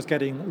picture was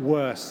getting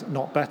worse,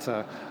 not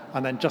better.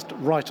 And then just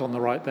right on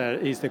the right there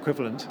is the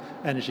equivalent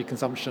energy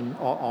consumption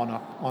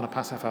on a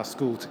Passivhaus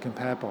school to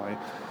compare by.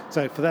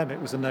 So for them,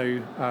 it was a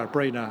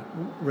no-brainer,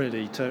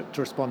 really, to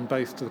respond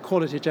both to the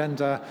quality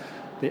agenda,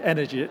 the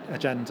energy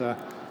agenda,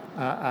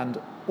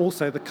 and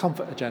also the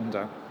comfort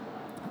agenda.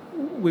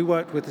 We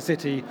worked with the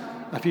city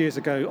a few years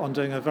ago on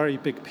doing a very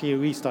big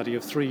POE study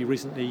of 3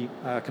 recently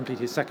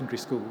completed secondary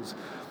schools,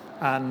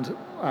 and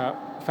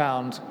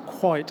found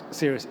quite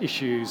serious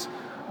issues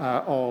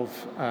of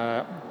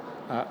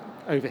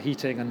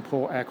overheating and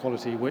poor air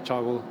quality, which I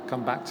will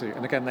come back to.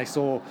 And again, they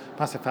saw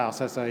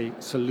Passivhaus as a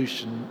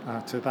solution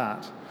to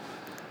that.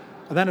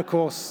 And then, of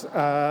course,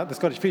 the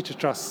Scottish Futures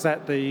Trust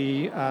set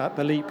the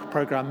LEAP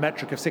programme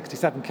metric of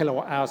 67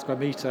 kilowatt hours per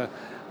metre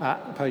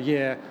per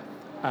year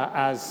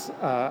as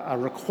a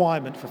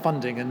requirement for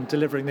funding, and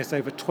delivering this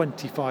over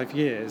 25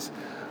 years.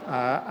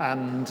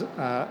 And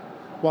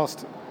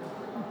whilst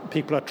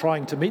people are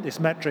trying to meet this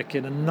metric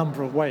in a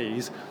number of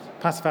ways,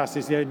 Passivhaus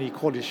is the only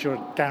quality assured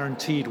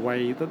guaranteed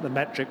way that the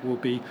metric will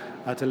be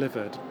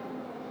delivered.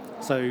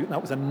 So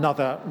that was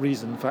another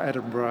reason for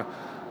Edinburgh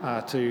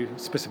to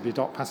specifically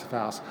adopt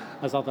Passivhaus,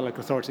 as other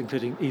local authorities,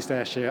 including East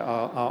Ayrshire,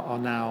 are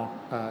now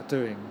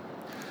doing.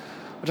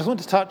 I just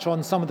want to touch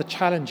on some of the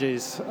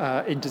challenges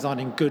in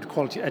designing good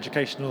quality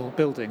educational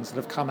buildings that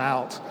have come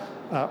out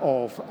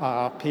of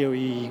our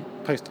POE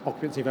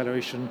post-occupancy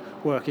evaluation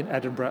work in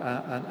Edinburgh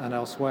and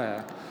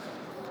elsewhere.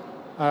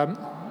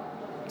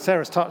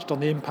 Sarah's touched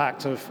on the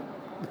impact of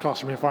the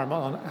classroom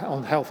environment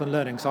on health and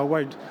learning, so I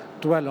won't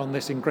dwell on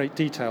this in great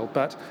detail,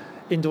 but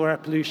indoor air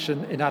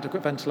pollution,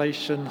 inadequate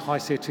ventilation, high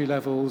CO2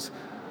 levels,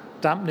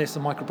 dampness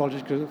and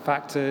microbiological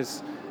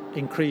factors,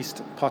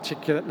 increased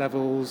particulate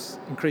levels,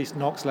 increased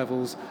NOx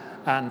levels,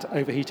 and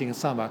overheating in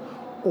summer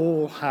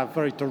all have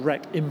very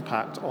direct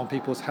impact on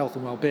people's health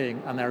and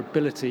well-being and their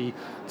ability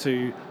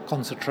to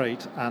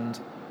concentrate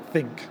and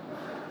think.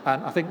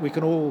 And I think we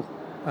can all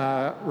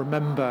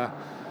remember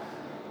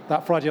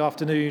that Friday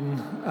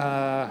afternoon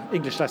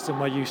English lesson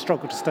where you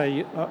struggled to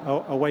stay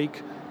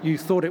awake. You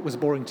thought it was a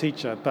boring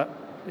teacher, but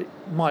it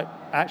might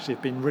actually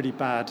have been really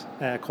bad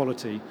air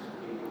quality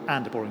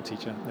and a boring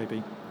teacher,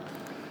 maybe.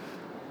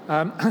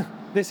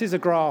 This is a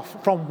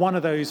graph from one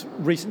of those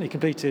recently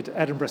completed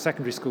Edinburgh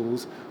secondary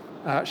schools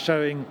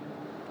showing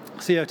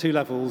CO2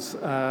 levels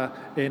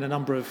in a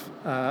number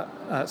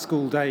of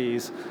school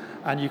days.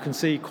 And you can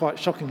see, quite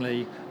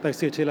shockingly, those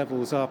CO2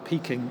 levels are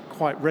peaking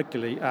quite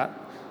regularly at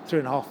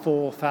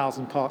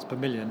 3,500-4,000 parts per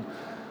million.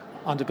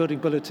 Under Building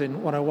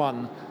Bulletin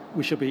 101,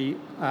 we should be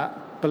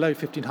below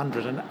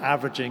 1,500 and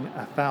averaging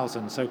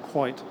 1,000, so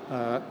quite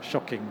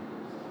shocking.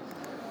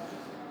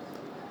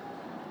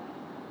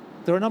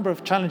 There are a number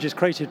of challenges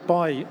created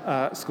by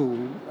school.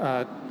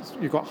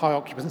 You've got high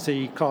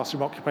occupancy,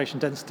 classroom occupation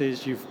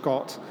densities, you've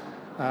got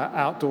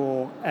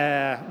outdoor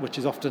air, which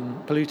is often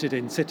polluted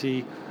in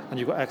city, and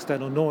you've got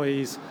external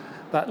noise.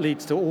 That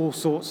leads to all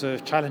sorts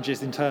of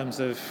challenges in terms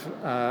of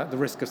the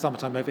risk of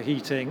summertime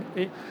overheating,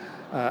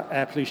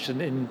 air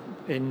pollution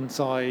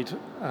inside,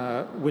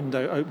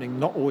 window opening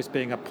not always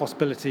being a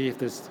possibility if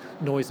there's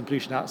noise and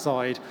pollution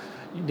outside,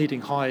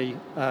 needing high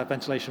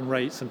ventilation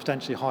rates and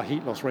potentially high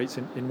heat loss rates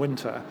in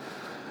winter.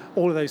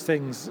 All of those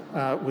things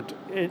would,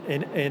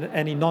 in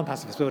any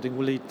non-Passivhaus building,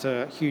 will lead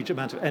to a huge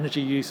amount of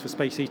energy use for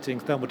space heating,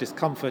 thermal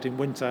discomfort in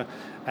winter,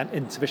 and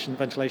insufficient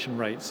ventilation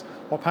rates.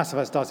 What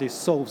Passivhaus does is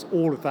solves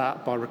all of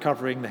that by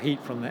recovering the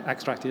heat from the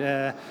extracted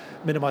air,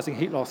 minimising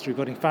heat loss through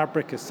building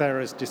fabric, as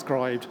Sarah's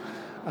described,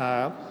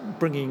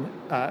 bringing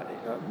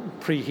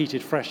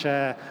preheated fresh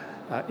air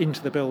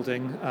into the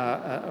building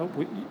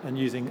and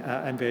using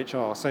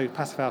MVHR. So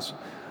Passivhaus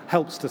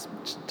helps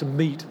to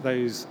meet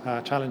those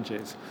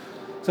challenges.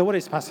 So what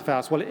is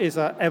Passivhaus? Well, it is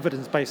an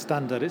evidence-based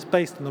standard. It's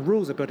based on the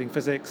rules of building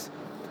physics,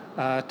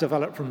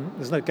 developed from,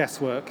 there's no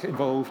guesswork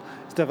involved,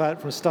 it's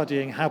developed from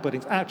studying how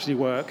buildings actually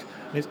work,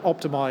 and it's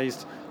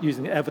optimised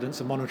using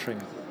evidence and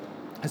monitoring.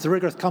 It's a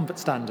rigorous comfort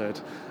standard,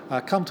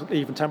 comfortable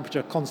even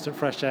temperature, constant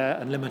fresh air,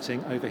 and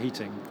limiting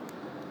overheating.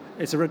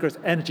 It's a rigorous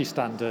energy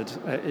standard.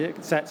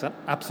 It sets an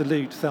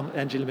absolute thermal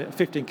energy limit of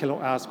 15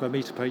 kilowatt hours per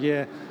metre per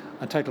year,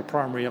 and total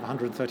primary of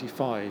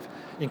 135.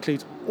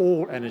 Includes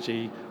all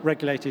energy,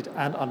 regulated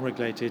and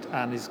unregulated,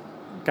 and is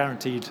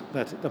guaranteed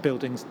that the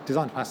building's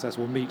design process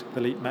will meet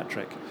the LEAP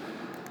metric.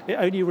 It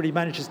only really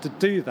manages to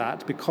do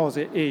that because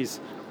it is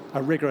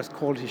a rigorous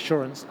quality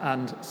assurance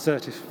and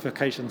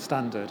certification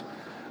standard.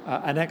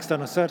 An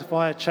external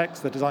certifier checks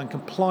the design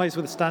complies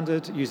with the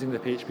standard using the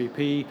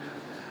PHPP,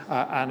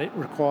 and it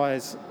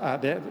requires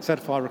the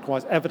certifier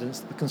requires evidence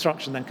that the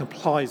construction then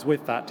complies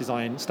with that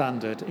design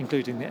standard,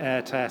 including the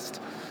air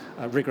test,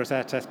 rigorous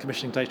air test,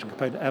 commissioning data and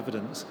component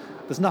evidence.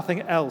 There's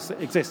nothing else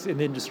that exists in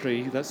the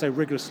industry that so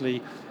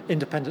rigorously,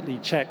 independently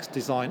checks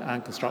design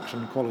and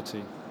construction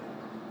quality.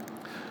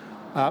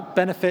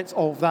 Benefits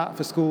of that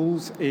for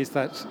schools is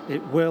that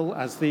it will,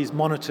 as these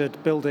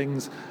monitored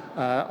buildings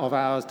of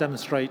ours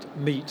demonstrate,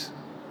 meet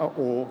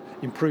or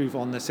improve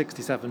on the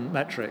 67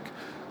 metric.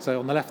 So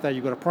on the left there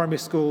you've got a primary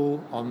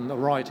school, on the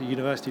right a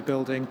university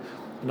building,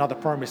 another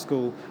primary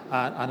school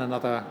and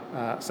another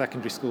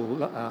secondary school,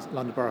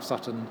 London Borough of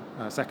Sutton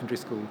Secondary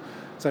School.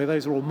 So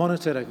those are all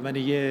monitored over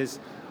many years,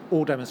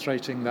 all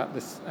demonstrating that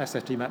this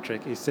SFT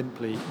metric is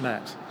simply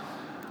met.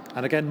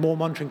 And again, more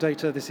monitoring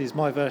data. This is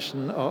my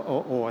version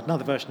or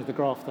another version of the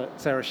graph that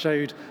Sarah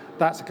showed.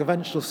 That's a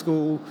conventional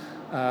school.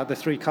 The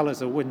three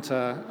colours are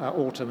winter,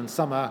 autumn and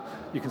summer.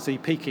 You can see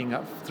peaking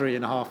at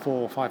 3.5,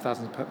 4,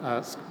 5,000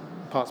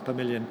 parts per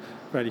million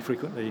fairly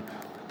frequently.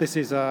 This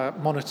is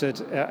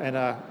monitored in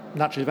a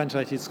naturally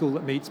ventilated school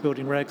that meets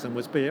building regs and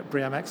was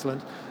BREEAM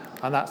Excellent,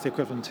 and that's the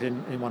equivalent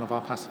in one of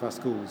our Passivhaus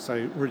schools.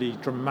 So really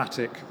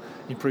dramatic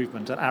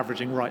improvement and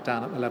averaging right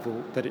down at the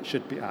level that it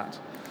should be at.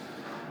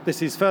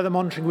 This is further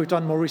monitoring we've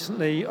done more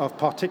recently of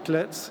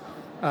particulates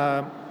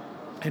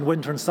in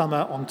winter and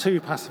summer on 2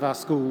 Passivhaus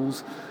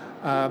schools.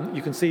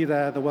 You can see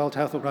there the World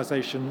Health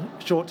Organization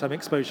short-term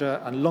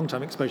exposure and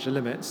long-term exposure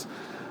limits.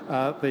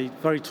 The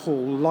very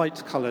tall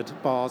light-coloured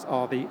bars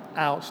are the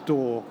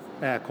outdoor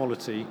air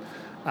quality,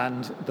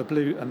 and the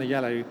blue and the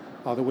yellow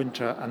are the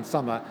winter and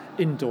summer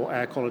indoor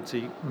air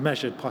quality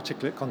measured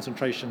particulate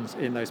concentrations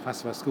in those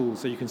Passivhaus schools.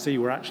 So you can see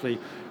we're actually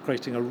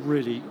creating a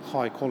really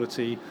high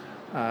quality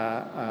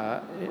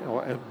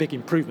or a big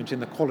improvement in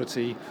the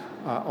quality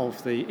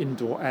of the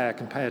indoor air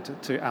compared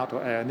to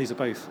outdoor air, and these are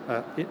both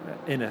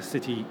inner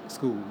city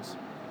schools.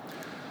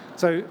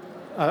 So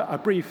a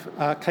brief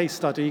case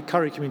study.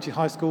 Curry Community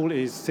High School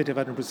is City of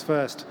Edinburgh's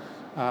first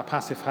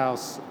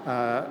Passivhaus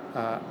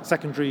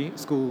secondary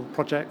school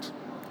project.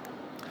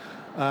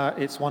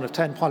 It's one of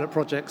 10 pilot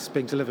projects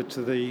being delivered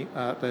to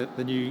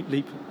the new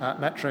LEAP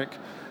metric.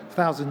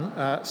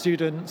 1,000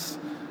 students,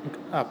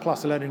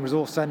 plus a learning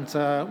resource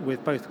centre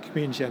with both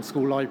community and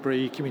school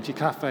library, community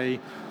cafe,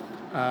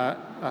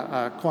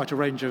 quite a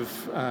range of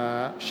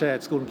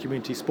shared school and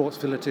community sports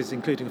facilities,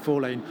 including a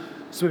 4-lane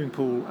swimming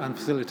pool and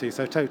facilities,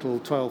 so total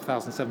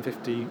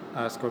 12,750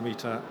 square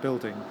metre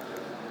building.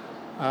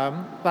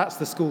 That's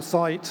the school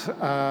site.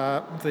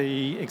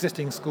 The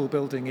existing school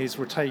building is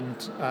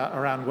retained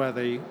around where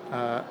the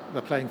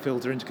playing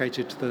fields are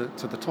indicated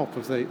to the top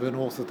of the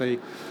north of the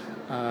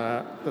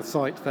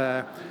site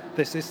there.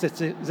 This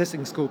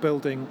existing school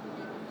building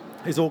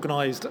is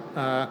organised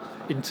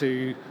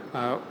into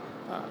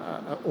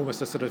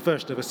almost a sort of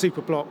version of a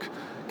super block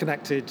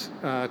connected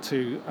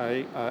to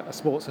a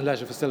sports and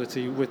leisure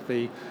facility with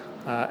the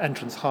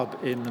entrance hub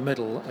in the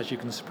middle, as you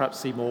can perhaps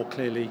see more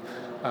clearly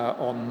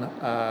on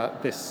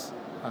this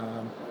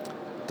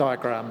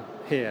diagram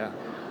here.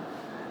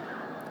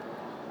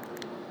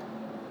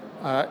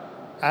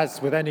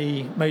 As with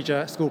any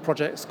major school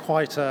projects,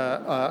 quite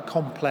a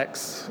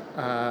complex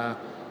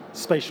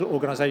spatial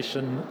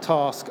organisation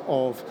task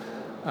of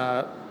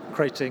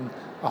creating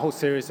a whole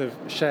series of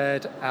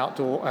shared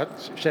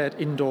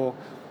indoor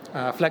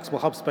flexible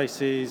hub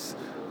spaces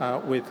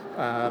with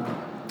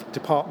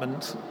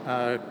department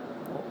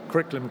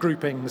curriculum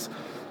groupings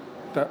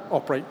that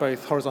operate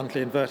both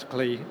horizontally and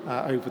vertically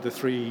over the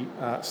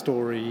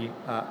 3-storey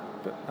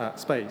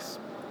space.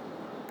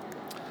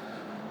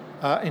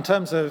 In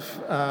terms of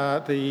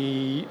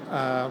the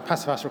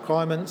Passivhaus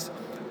requirements,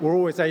 we're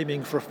always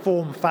aiming for a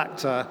form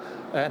factor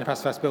in a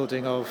Passivhaus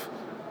building of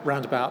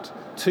round about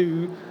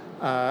 2.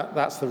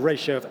 That's the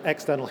ratio of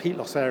external heat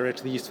loss area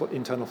to the useful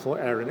internal floor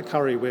area. In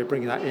Curry, we're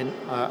bringing that in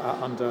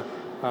under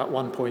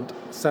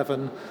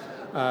 1.7.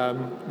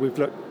 We've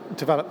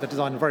developed the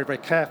design very, very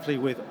carefully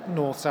with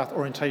north-south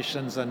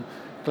orientations and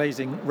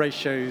glazing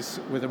ratios,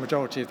 with a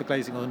majority of the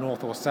glazing on the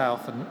north or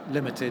south and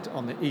limited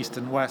on the east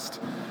and west.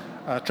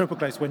 Triple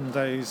glazed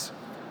windows,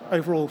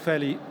 overall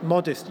fairly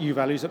modest U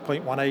values at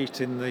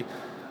 0.18 in the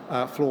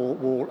floor,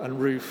 wall and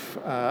roof,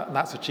 and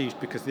that's achieved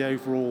because the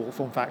overall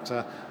form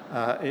factor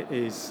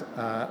is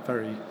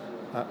very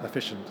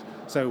efficient.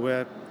 So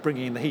we're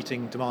bringing the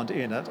heating demand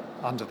in at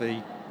under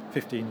the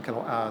 15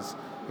 kilowatt hours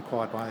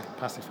required by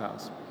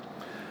Passivhaus.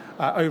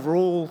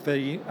 Overall,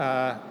 the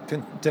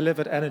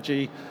delivered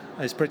energy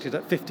is predicted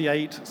at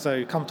 58,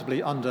 so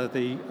comfortably under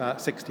the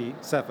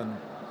 67.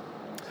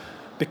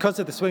 Because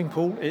of the swimming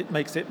pool, it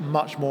makes it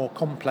much more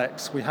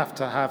complex. We have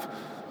to have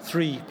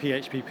 4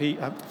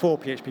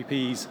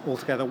 PHPPs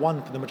altogether,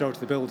 one for the majority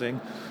of the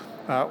building,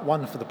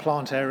 one for the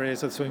plant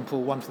areas of the swimming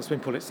pool, one for the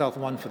swimming pool itself,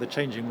 and one for the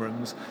changing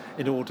rooms,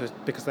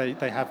 because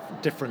they have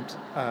different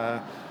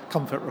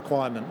comfort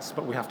requirements,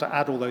 but we have to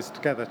add all those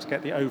together to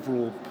get the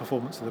overall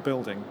performance of the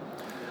building.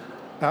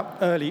 Now,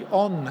 early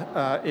on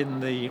in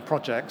the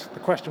project, the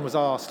question was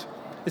asked,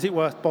 is it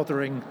worth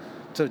bothering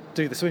to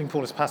do the swimming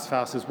pool as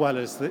Passivhaus as well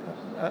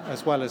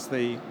as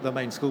the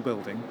main school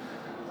building?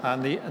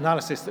 And the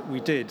analysis that we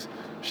did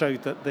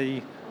showed that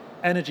the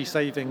energy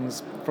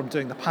savings from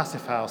doing the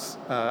Passivhaus,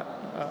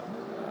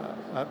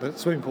 the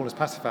swimming pool as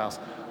Passivhaus,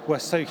 were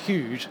so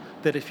huge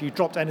that if you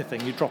dropped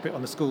anything, you drop it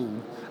on the school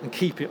and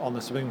keep it on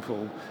the swimming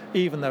pool,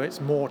 even though it's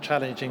more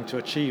challenging to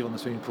achieve on the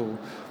swimming pool.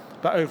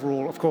 But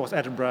overall, of course,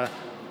 Edinburgh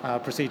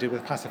proceeded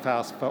with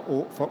Passivhaus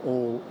for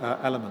all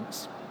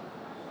elements.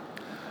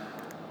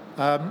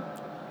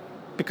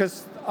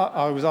 Because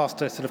I was asked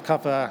to sort of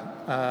cover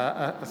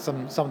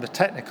some of the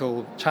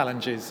technical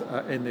challenges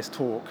in this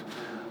talk,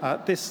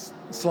 this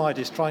slide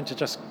is trying to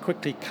just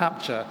quickly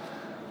capture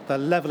the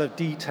level of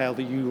detail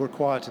that you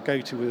require to go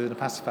to within a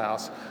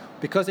Passivhaus.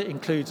 Because it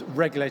includes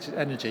regulated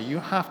energy, you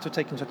have to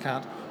take into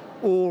account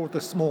all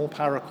the small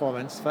power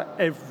requirements for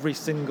every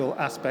single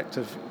aspect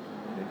of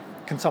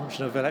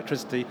consumption of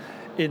electricity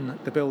in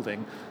the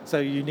building. So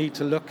you need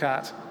to look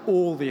at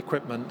all the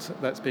equipment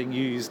that's being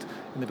used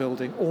in the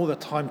building, all the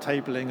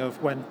timetabling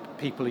of when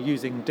people are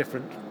using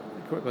different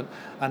equipment,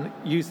 and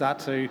use that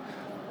to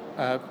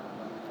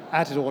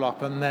add it all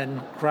up and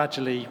then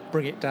gradually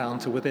bring it down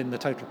to within the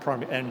total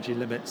primary energy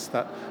limits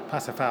that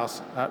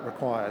Passivhaus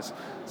requires.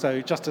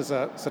 So just as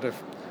a sort of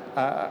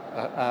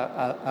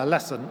a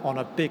lesson on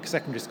a big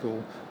secondary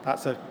school,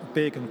 that's a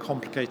big and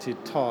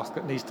complicated task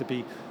that needs to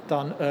be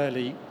done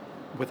early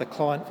with the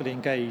client fully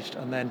engaged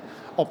and then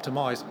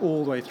optimised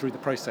all the way through the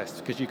process,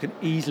 because you can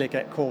easily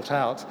get caught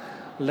out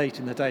late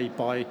in the day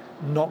by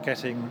not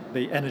getting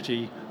the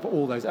energy for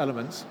all those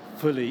elements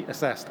fully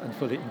assessed and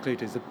fully included.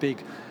 There's a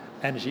big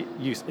energy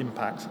use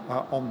impact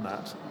on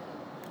that.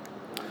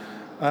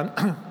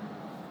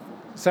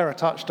 Sarah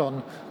touched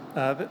on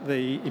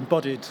the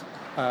embodied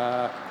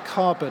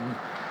carbon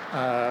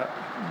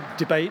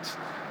debate.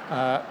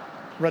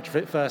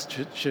 Retrofit first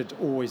should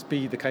always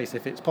be the case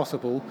if it's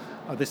possible.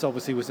 This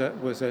obviously was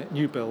a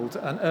new build,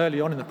 and early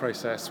on in the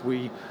process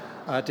we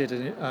did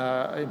an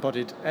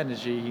embodied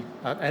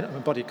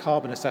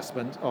carbon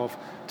assessment of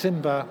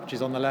timber, which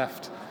is on the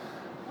left,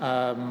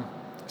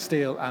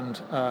 steel and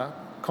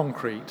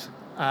concrete,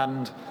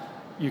 and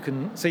you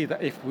can see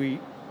that if we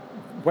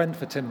went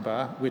for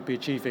timber, we'd be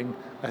achieving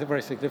a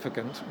very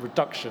significant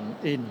reduction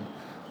in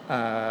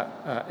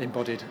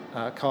embodied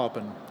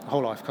carbon.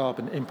 Whole life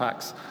carbon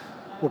impacts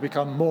will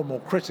become more and more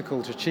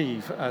critical to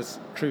achieve as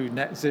true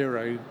net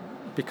zero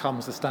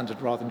becomes the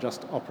standard rather than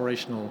just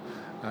operational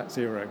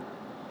zero.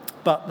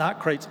 But that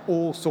creates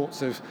all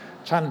sorts of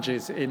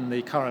challenges in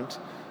the current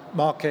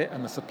market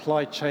and the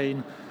supply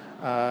chain.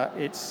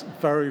 It's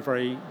very,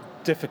 very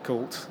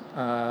difficult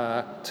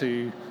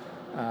to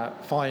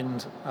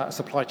find a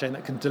supply chain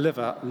that can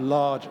deliver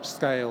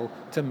large-scale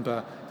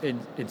timber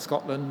in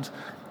Scotland,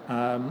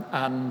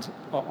 and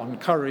on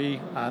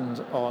Curry and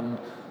on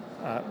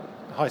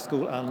High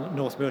School and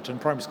North Merton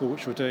Primary School,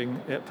 which we're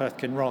doing at Perth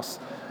Kinross.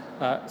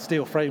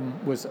 Steel frame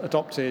was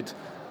adopted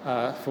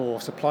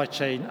for supply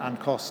chain and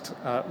cost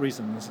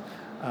reasons.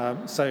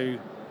 So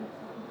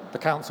the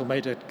council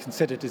made a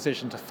considered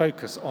decision to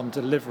focus on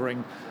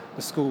delivering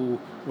the school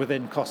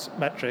within cost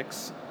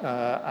metrics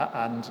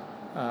and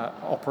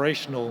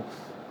operational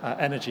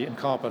energy and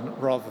carbon,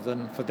 rather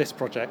than for this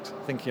project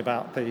thinking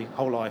about the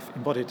whole life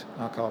embodied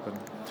carbon.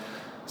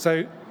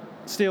 So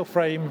steel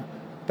frame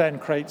then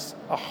creates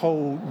a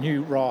whole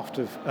new raft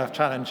of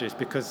challenges,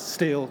 because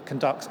steel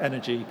conducts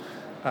energy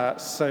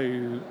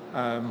so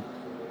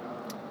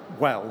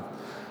well.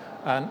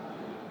 And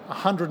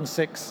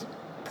 106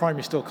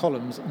 primary steel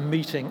columns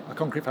meeting a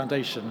concrete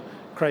foundation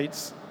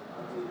creates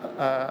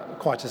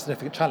quite a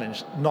significant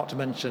challenge, not to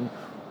mention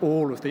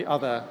all of the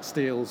other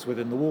steels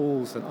within the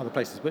walls and other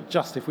places. But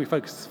just if we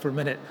focus for a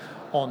minute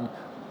on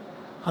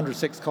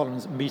 106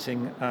 columns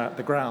meeting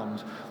the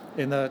ground,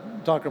 in the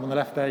diagram on the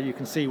left there, you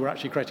can see we're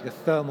actually creating a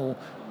thermal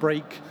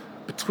break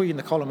between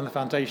the column and the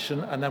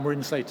foundation, and then we're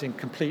insulating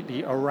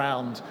completely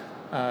around,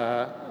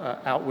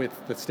 out with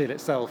the steel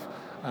itself,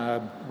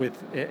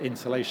 with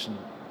insulation.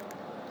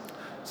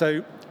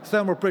 So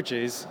thermal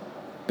bridges,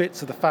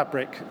 bits of the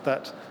fabric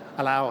that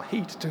allow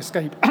heat to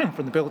escape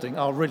from the building,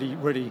 are really,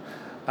 really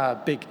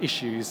big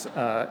issues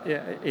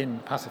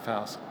in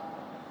Passivhaus.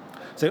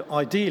 So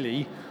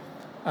ideally,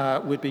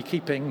 we'd be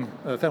keeping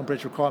thermal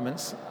bridge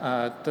requirements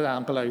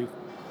down below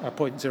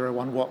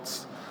 0.01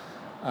 watts.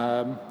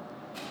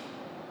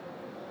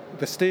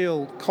 The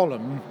steel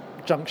column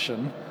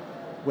junction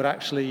would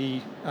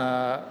actually,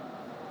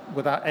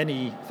 without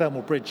any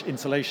thermal bridge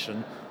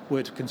insulation,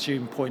 would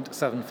consume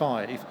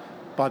 0.75.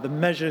 By the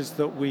measures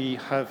that we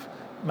have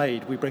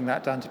made, we bring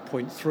that down to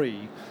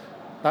 0.3.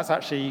 That's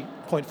actually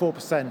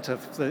 0.4%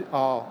 of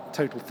our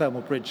total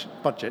thermal bridge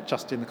budget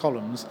just in the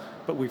columns,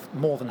 but we've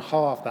more than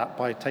halved that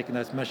by taking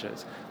those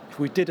measures. If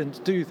we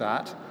didn't do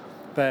that,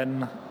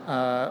 then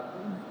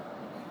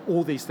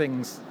all these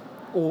things,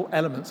 all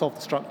elements of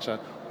the structure,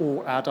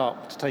 all add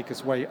up to take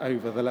us way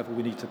over the level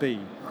we need to be.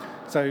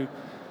 So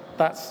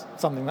that's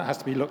something that has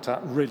to be looked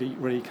at really,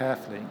 really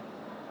carefully.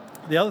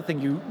 The other thing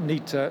you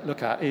need to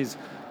look at is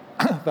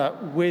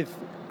that with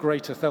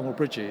greater thermal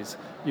bridges,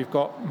 you've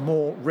got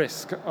more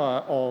risk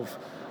of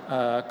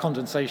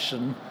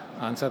condensation,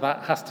 and so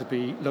that has to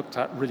be looked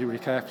at really, really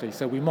carefully.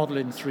 So we model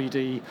in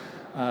 3D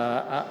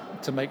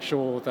to make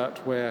sure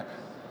that we're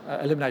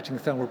eliminating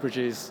the thermal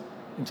bridges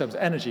in terms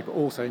of energy, but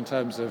also in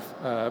terms of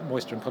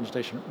moisture and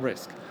condensation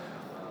risk.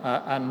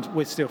 And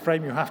with steel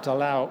frame, you have to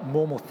allow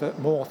more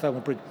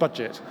thermal bridge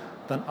budget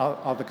than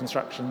other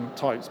construction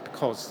types,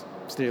 because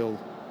steel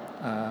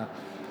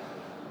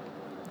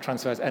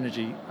transfers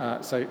energy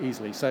so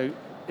easily. So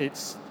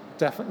it's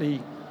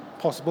definitely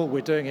possible.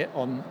 We're doing it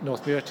on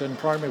North Muirton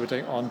primary, we're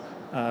doing it on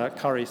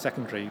Curry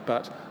secondary,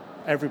 but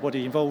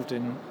everybody involved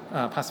in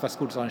Passivhaus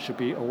school design should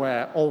be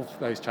aware of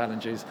those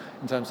challenges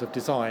in terms of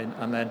design,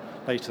 and then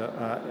later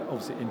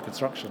obviously in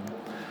construction.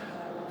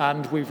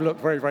 And we've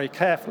looked very, very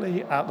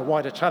carefully at the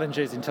wider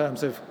challenges in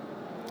terms of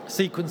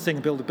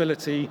sequencing,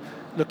 buildability,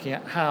 looking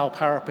at how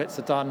parapets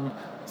are done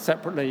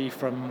separately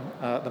from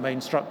the main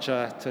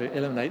structure to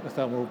eliminate the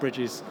thermal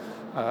bridges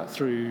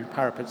through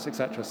parapets,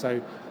 etc.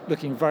 So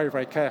looking very,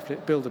 very carefully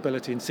at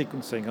buildability and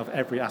sequencing of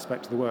every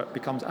aspect of the work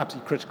becomes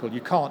absolutely critical.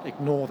 You can't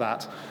ignore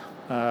that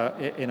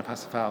in a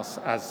passive house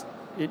as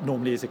it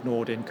normally is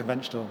ignored in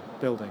conventional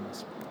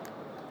buildings.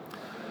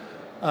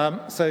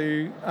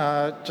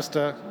 Just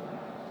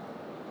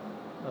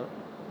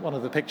one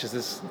of the pictures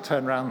is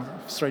turned around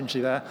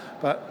strangely there,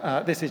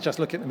 but this is just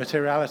looking at the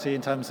materiality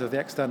in terms of the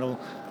external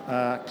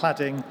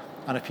cladding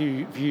and a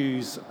few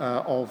views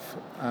of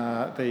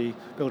the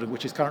building,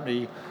 which is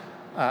currently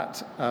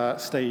at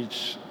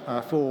stage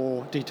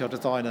 4 detail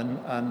design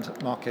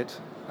and market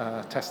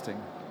testing.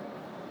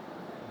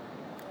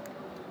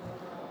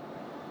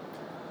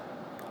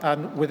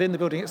 And within the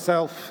building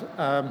itself,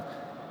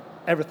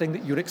 everything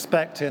that you'd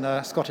expect in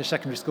a Scottish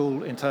secondary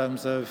school in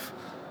terms of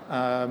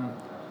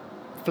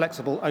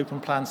flexible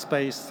open plan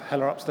space,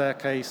 Heller up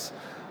staircase,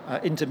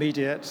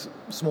 intermediate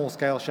small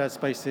scale shared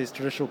spaces,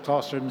 traditional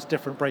classrooms,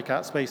 different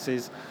breakout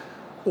spaces,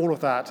 all of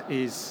that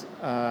is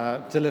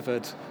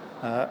delivered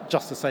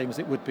just the same as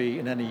it would be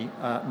in any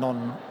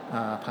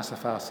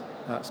non-Passivhaus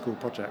school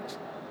project.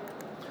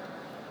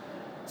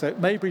 So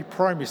Maybury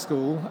Primary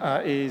School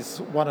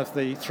is one of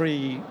the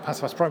 3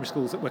 Passivhaus primary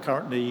schools that we're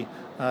currently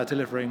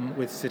delivering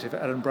with the City of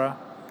Edinburgh.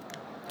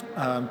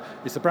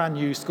 It's a brand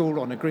new school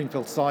on a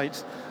greenfield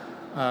site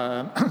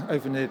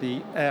over near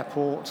the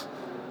airport.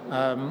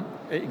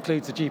 It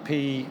includes a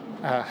GP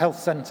health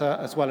centre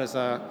as well as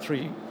a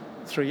 3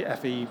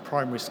 FE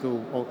primary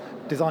school, or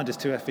designed as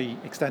 2 FE,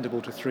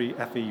 extendable to 3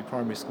 FE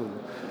primary school.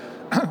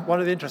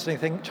 One of the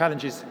interesting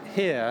challenges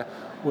here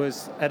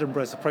was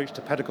Edinburgh's approach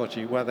to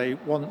pedagogy, where they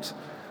want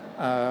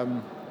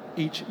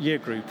each year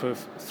group of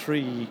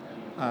 3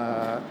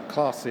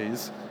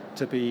 classes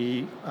to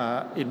be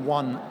in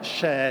one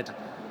shared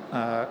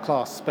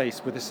class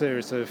space with a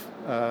series of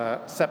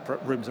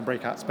separate rooms and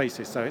breakout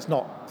spaces. So it's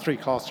not 3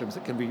 classrooms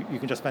that you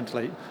can just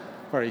ventilate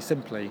very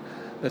simply.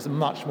 There's a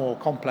much more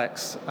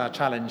complex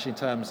challenge in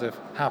terms of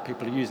how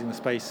people are using the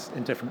space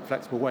in different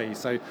flexible ways.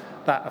 So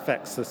that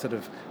affects the sort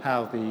of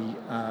how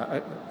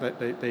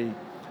the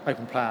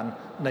open plan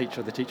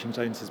nature of the teaching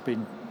zones has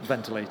been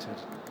ventilated.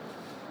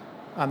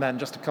 And then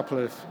just a couple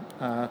of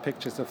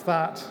pictures of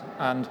that.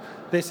 And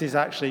this is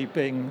actually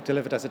being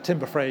delivered as a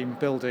timber frame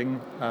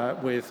building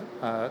with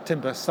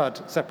timber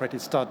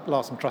separated stud,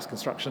 Larsen truss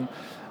construction,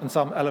 and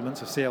some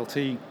elements of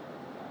CLT.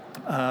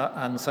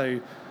 And so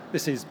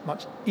this is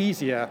much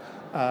easier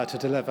to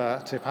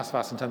deliver to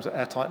Passivhaus in terms of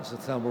airtightness and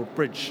thermal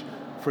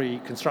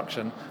bridge-free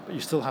construction, but you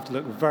still have to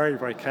look very,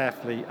 very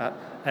carefully at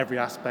every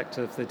aspect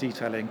of the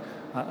detailing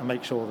and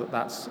make sure that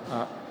that's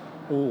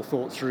all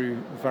thought through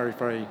very,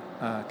 very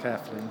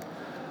carefully.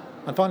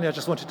 And finally, I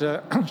just wanted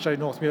to show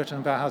North Muirton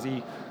and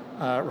Barhousie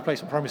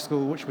Replacement Primary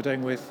School, which we're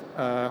doing with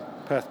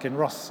Perth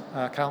Kinross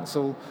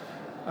Council.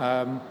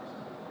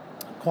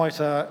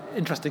 Quite an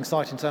interesting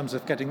site in terms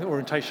of getting the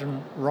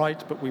orientation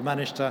right, but we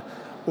managed to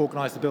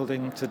organise the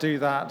building to do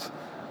that,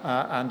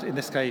 and in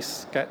this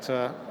case get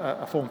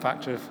a form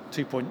factor of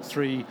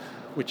 2.3,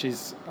 which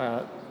is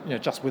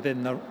just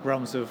within the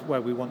realms of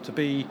where we want to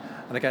be,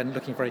 and again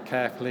looking very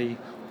carefully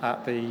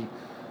at the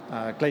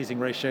glazing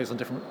ratios on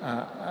different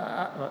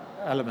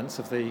elements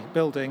of the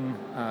building,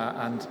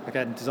 and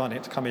again designing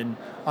it to come in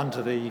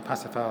under the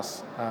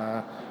Passivhaus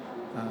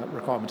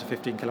requirement of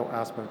 15 kilowatt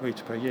hours per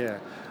metre per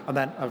year. And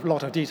then a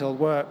lot of detailed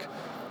work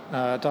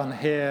done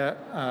here,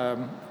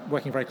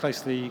 working very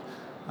closely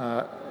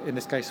in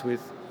this case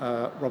with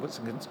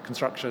Robertson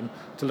Construction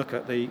to look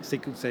at the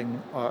sequencing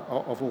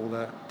of all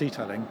the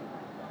detailing.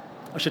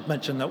 I should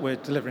mention that we're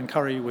delivering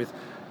Curry with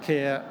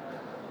Kier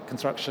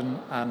Construction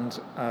and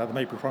the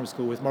Maybury Primary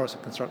School with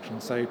Morrison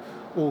Construction. So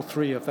all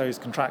 3 of those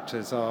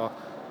contractors are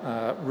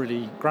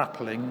really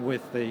grappling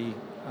with the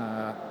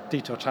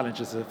detailed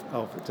challenges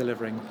of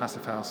delivering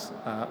Passivhaus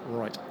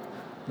right.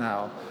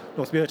 now.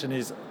 North Merton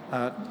is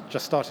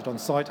just started on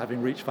site,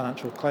 having reached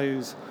financial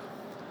close,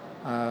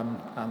 and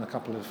a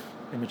couple of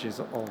images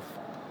of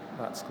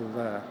that school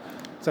there.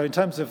 So in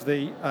terms of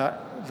the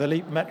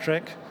LEAP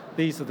metric,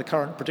 these are the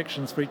current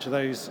predictions for each of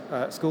those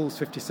schools,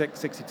 56,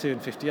 62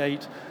 and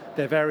 58.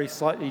 They vary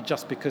slightly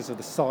just because of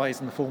the size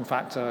and the form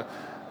factor,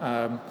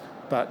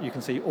 but you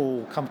can see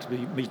all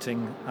comfortably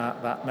meeting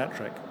that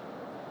metric.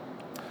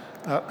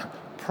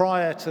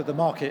 Prior to the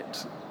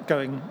market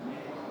going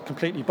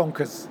completely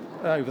bonkers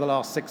over the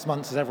last 6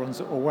 months, as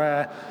everyone's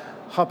aware,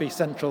 Hubby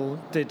Central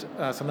did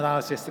some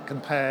analysis that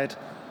compared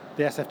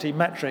the SFT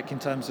metric in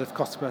terms of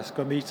cost per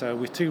square metre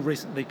with two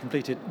recently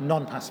completed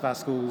non-Passivhaus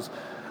schools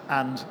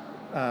and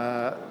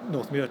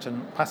North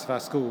Merton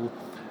Passivhaus School.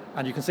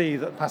 And you can see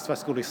that Passivhaus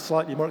School is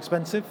slightly more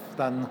expensive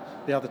than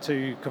the other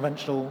two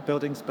conventional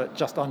buildings, but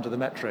just under the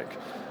metric.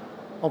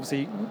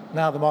 Obviously,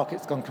 now the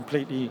market's gone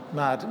completely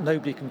mad.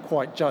 Nobody can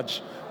quite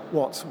judge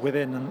what's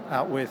within and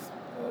out with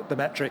the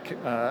metric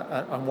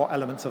and what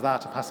elements of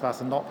that are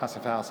Passivhaus and not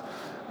Passivhaus.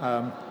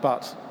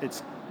 But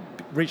it's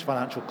reached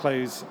financial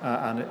close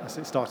and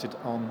it started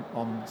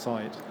on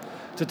site.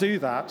 To do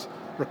that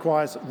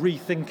requires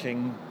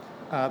rethinking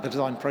the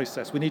design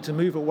process. We need to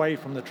move away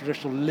from the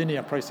traditional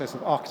linear process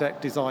of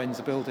architect designs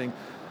a building,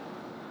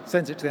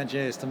 sends it to the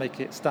engineers to make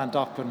it stand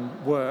up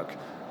and work,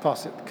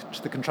 pass it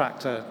to the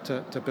contractor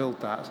to build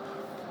that.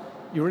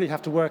 You really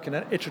have to work in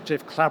an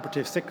iterative,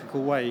 collaborative,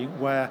 cyclical way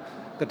where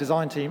the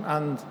design team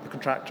and the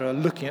contractor are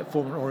looking at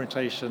form and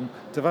orientation,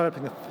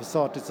 developing the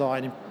facade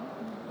design,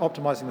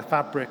 optimizing the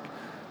fabric,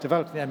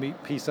 developing the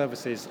MEP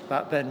services.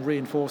 That then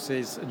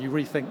reinforces and you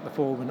rethink the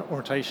form and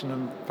orientation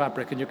and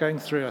fabric, and you're going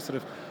through a sort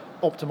of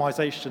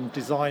optimization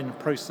design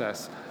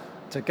process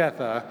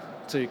together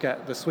to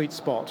get the sweet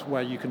spot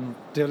where you can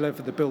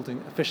deliver the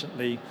building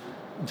efficiently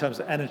in terms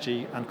of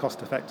energy and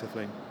cost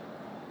effectively.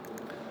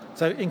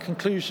 So in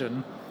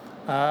conclusion,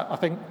 I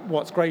think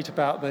what's great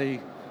about the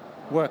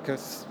work at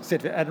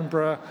City of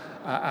Edinburgh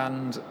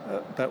and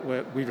that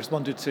we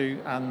responded to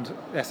and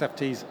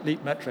SFT's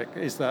LEAP metric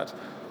is that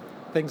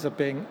things are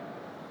being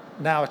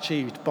now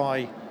achieved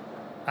by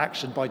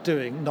action, by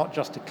doing, not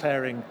just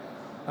declaring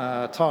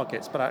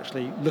targets, but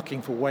actually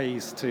looking for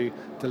ways to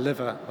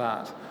deliver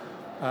that.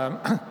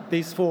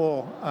 These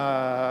four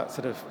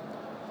sort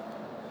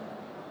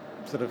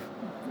of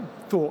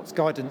thoughts,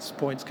 guidance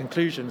points,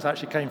 conclusions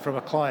actually came from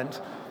a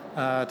client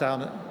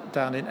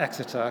down in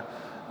Exeter.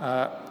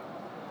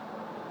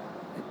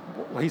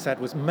 What he said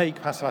was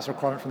make Passivhaus a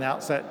requirement from the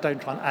outset,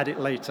 don't try and add it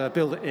later,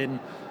 build it in,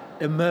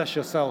 immerse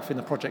yourself in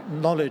the project.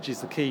 Knowledge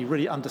is the key,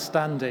 really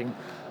understanding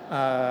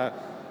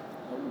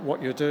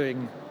what you're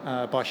doing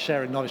by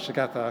sharing knowledge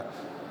together,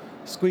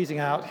 squeezing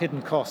out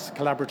hidden costs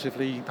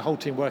collaboratively, the whole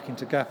team working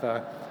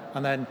together,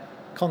 and then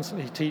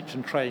constantly teach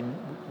and train.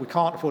 We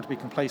can't afford to be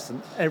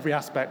complacent. Every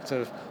aspect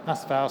of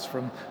Passivhaus,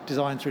 from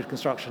design through to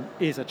construction,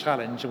 is a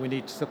challenge, and we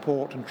need to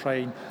support and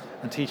train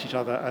and teach each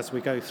other as we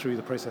go through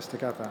the process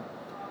together.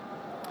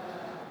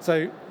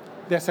 So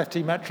the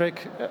SFT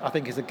metric, I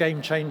think, is a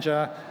game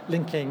changer.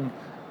 Linking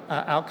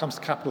outcomes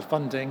to capital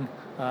funding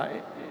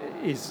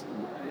is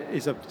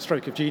a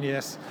stroke of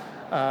genius.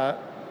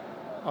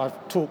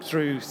 I've talked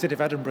through City of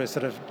Edinburgh's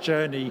sort of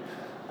journey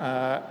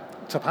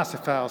to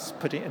Passivhaus,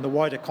 putting it in the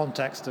wider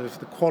context of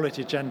the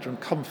quality agenda and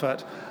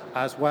comfort,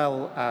 as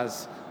well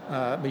as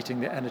meeting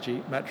the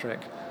energy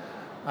metric.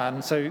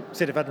 And so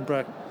City of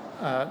Edinburgh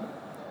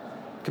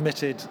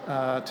committed 2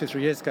 or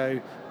 3 years ago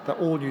that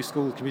all new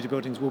school community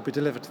buildings will be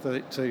delivered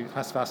to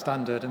Passivhaus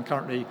Standard, and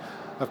currently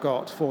I've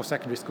got 4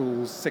 secondary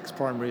schools, 6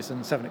 primaries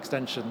and 7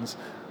 extensions.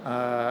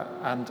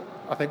 And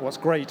I think what's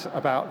great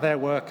about their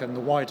work and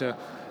the wider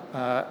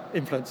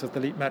influence of the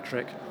LEAP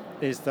metric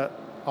is that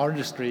our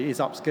industry is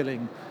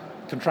upskilling.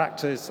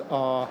 Contractors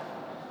are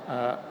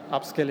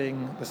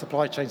upskilling, the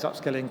supply chain's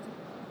upskilling,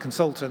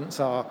 consultants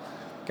are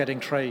getting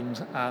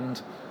trained,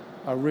 and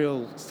a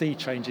real sea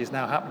change is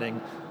now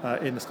happening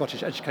in the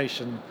Scottish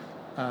education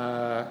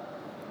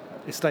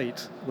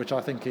estate, which I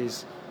think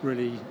is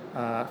really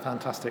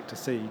fantastic to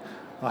see.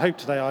 I hope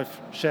today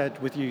I've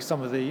shared with you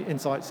some of the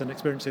insights and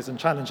experiences and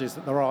challenges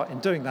that there are in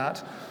doing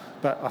that,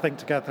 but I think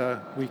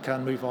together we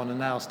can move on and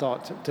now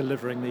start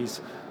delivering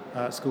these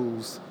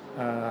schools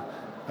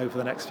over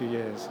the next few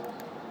years.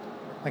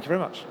 Thank you very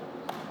much.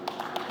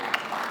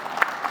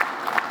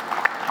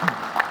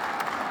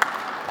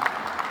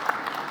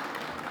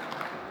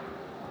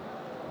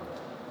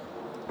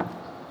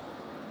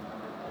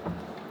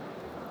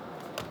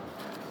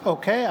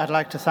 Okay, I'd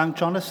like to thank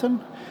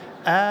Jonathan.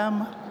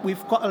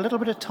 We've got a little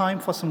bit of time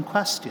for some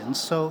questions,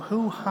 so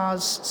who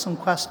has some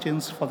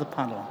questions for the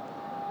panel?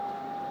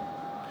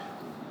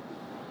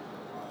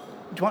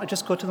 Do you want to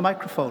just go to the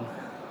microphone?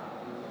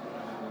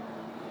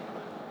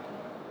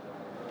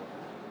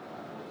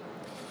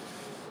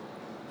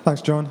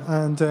 Thanks, John,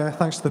 and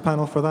thanks to the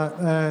panel for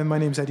that. My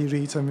name's Eddie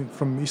Reid. I'm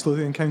from East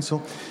Lothian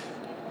Council.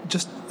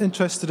 Just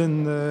interested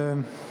in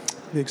the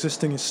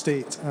existing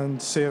estate,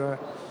 and Sarah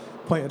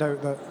pointed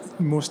out that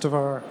most of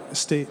our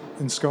estate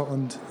in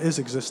Scotland is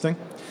existing,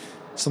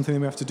 something that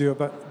we have to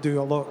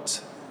do a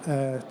lot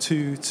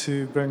two,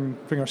 to bring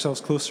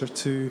ourselves closer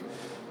to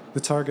the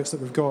targets that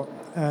we've got.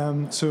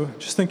 So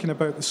just thinking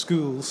about the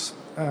schools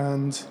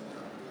and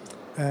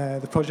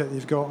the project that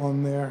you've got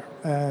on there,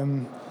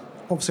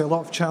 obviously a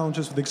lot of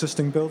challenges with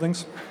existing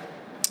buildings,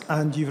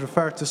 and you've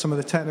referred to some of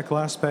the technical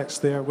aspects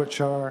there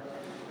which are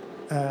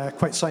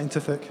quite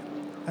scientific.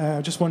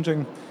 Just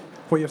wondering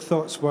what your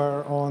thoughts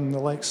were on the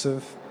likes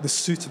of the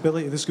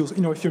suitability of the schools.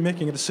 You know, if you're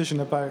making a decision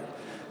about,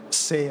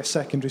 say, a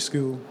secondary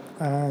school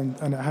and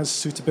it has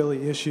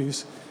suitability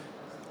issues,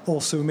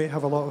 also may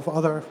have a lot of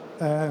other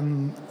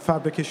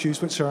fabric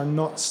issues which are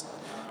not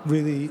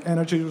really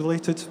energy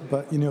related,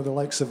 but, you know, the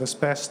likes of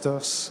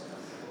asbestos,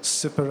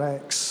 Super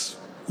X,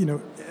 you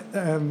know,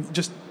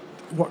 just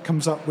what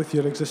comes up with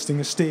your existing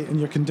estate and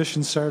your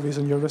condition surveys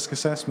and your risk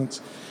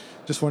assessments.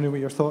 Just wondering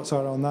what your thoughts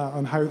are on that,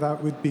 on how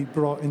that would be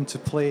brought into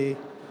play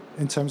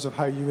in terms of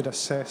how you would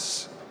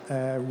assess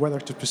whether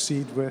to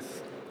proceed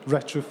with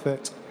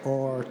retrofit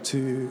or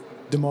to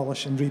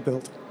demolish and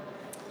rebuild.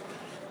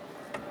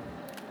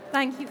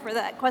 Thank you for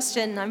that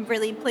question. I'm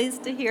really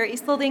pleased to hear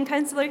East Lothian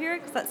Councillor here,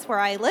 because that's where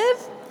I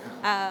live.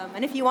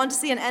 And if you want to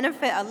see an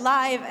EnerPHit, a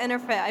live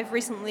EnerPHit, I've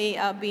recently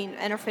been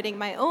EnerPHitting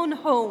my own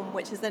home,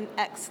 which is an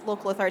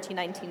ex-local authority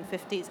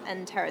 1950s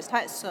and terraced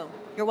house, so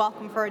you're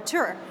welcome for a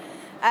tour.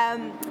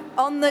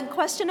 On the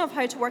question of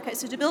how to work out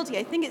suitability,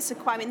 I think it's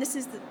this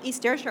is the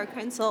East Ayrshire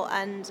Council,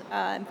 and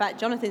in fact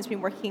Jonathan's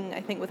been working,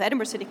 I think, with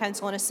Edinburgh City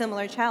Council on a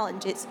similar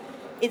challenge. It's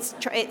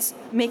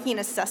making an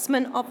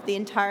assessment of the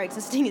entire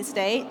existing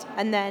estate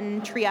and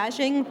then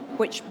triaging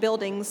which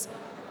buildings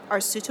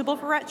are suitable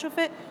for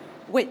retrofit,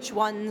 which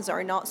ones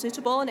are not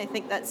suitable, and I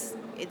think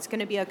it's going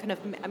to be a kind of,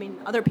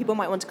 other people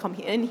might want to come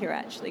in here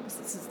actually, because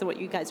this is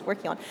what you guys are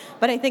working on,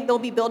 but I think there'll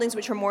be buildings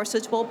which are more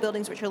suitable,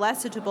 buildings which are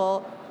less suitable,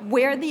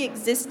 where the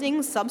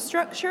existing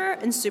substructure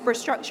and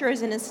superstructure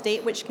is in a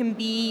state which can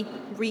be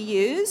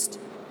reused,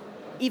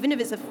 even if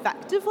it's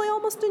effectively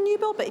almost a new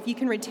build, but if you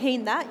can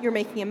retain that, you're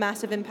making a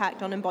massive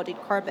impact on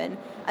embodied carbon.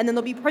 And then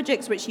there'll be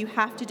projects which you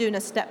have to do in a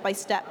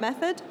step-by-step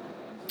method.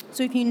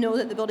 So if you know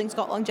that the building's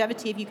got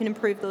longevity, if you can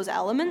improve those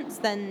elements,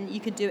 then you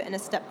could do it in a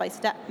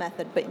step-by-step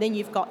method. But then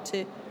you've got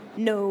to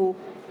know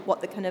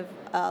what the kind of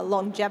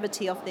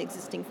longevity of the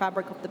existing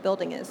fabric of the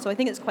building is. So I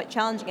think it's quite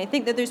challenging. I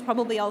think that there's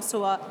probably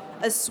also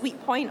a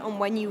sweet point on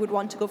when you would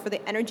want to go for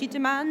the energy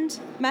demand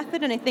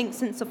method, and I think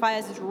St Sophia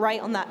is right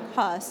on that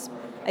cusp.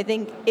 I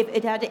think if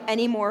it had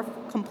any more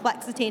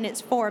complexity in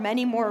its form,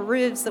 any more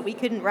roofs that we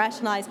couldn't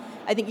rationalise,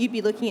 I think you'd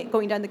be looking at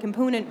going down the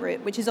component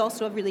route, which is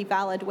also a really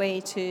valid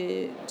way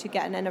to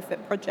get an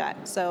EnerPHit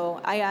project. So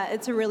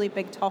it's a really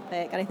big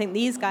topic, and I think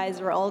these guys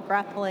are all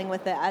grappling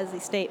with it as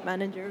estate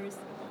managers.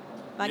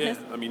 Magnus?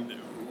 Yeah,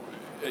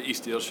 at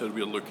East Ayrshire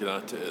we're looking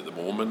at it at the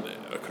moment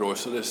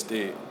across the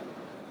estate,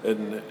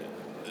 and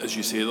as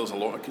you say, there's a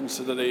lot of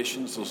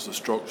considerations. There's the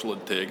structural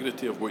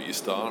integrity of what you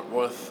start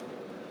with,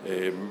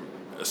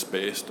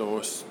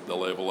 asbestos, the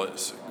level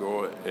it's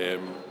got,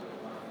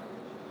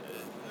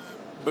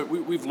 but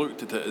we've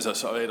looked at it as a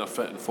sort of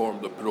EnerPHit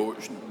informed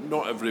approach.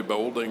 Not every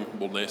building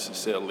will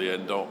necessarily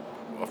end up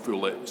a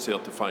full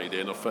certified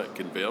EnerPHit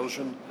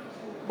conversion,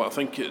 but I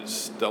think it's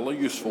still a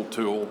useful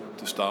tool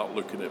to start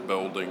looking at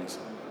buildings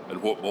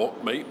and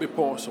what might be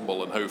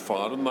possible and how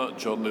far in that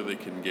journey they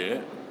can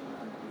get.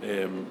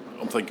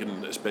 I'm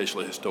thinking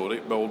especially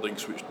historic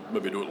buildings which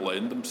maybe don't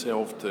lend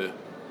themselves to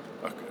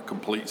a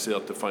complete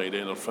certified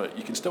EnerPHit.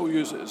 You can still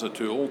use it as a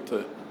tool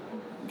to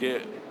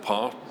get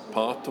part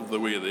of the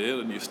way there,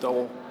 and you're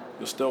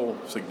still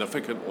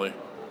significantly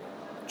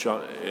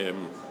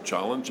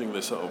challenging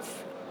the sort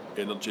of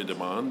energy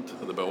demand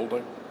of the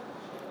building.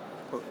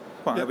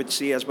 What I would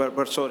say is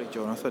we're sorry,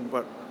 Jonathan,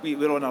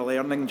 we're on a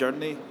learning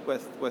journey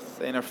with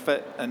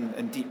EnerPHit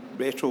and deep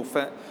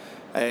retrofit,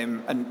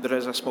 and there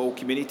is a small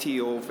community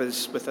of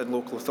us within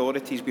local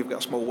authorities. We've got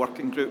a small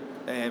working group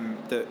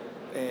that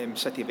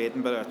City of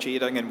Edinburgh are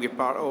chairing, and we're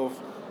part of,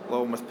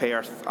 along with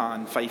Perth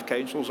and 5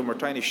 councils, and we're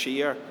trying to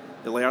share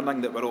the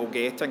learning that we're all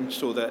getting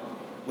so that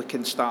we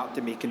can start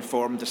to make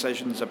informed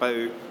decisions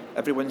about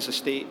everyone's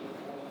estate.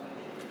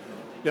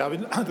 Yeah,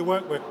 the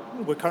work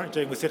we're currently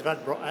doing with City of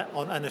Edinburgh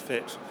on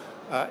EnerPHit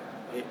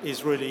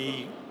is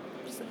really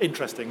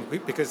interesting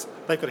because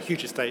they've got a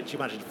huge estate. You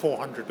imagine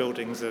 400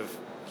 buildings of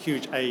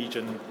huge age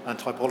and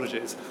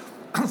typologies.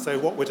 So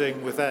what we're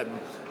doing with them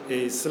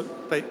is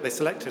they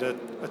selected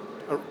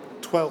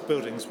 12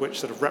 buildings which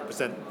sort of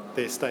represent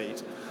the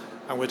estate,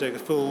 and we're doing a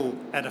full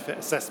EnerPHit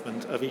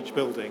assessment of each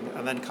building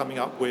and then coming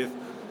up with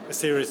a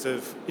series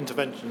of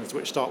interventions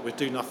which start with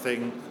do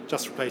nothing,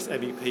 just replace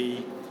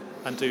MEP,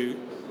 and do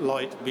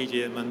light,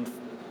 medium and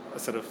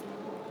sort of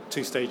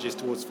 2 stages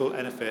towards full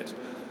EnerPHit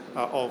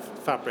of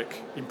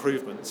fabric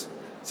improvements.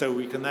 So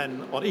we can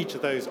then, on each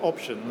of those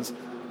options,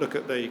 look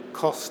at the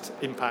cost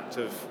impact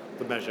of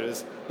the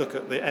measures, look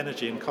at the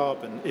energy and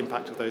carbon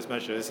impact of those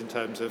measures in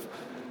terms of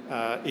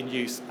in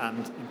use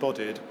and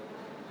embodied.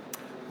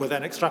 We're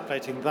then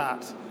extrapolating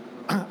that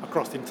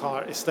across the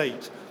entire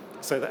estate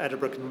so that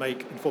Edinburgh can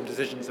make informed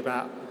decisions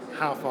about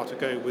how far to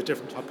go with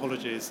different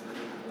typologies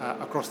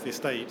across the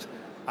estate,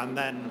 and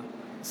then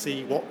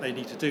see what they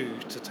need to do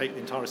to take the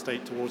entire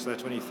estate towards their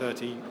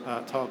 2030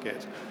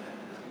 target.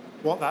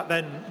 What that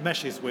then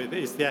meshes with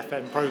is the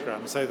FM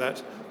programme, so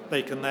that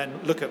they can then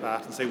look at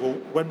that and say, well,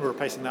 when we're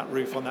replacing that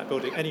roof on that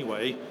building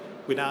anyway,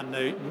 we now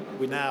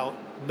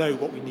know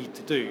what we need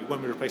to do.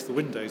 When we replace the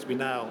windows, we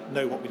now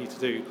know what we need to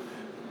do.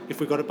 If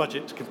we've got a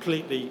budget to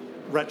completely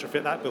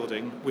retrofit that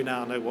building, we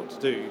now know what to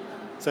do.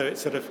 So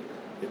it's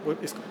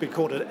it's been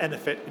called an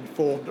EnerPHit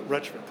informed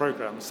retrofit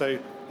programme. So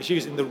it's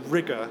using the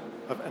rigour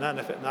of an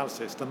EnerPHit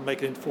analysis to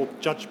make an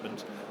informed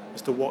judgment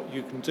as to what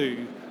you can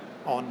do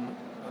on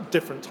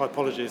different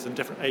typologies and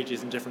different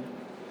ages and different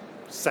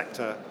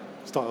sector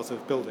styles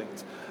of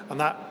buildings. And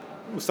that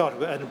we started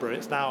with Edinburgh.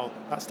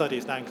 That study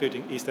is now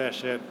including East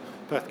Ayrshire,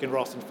 Perthkin,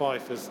 Ross and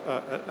Fife,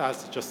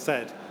 as just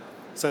said,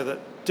 so that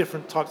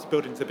different types of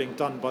buildings are being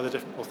done by the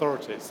different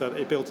authorities, so that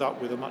it builds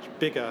up with a much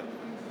bigger,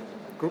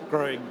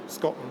 growing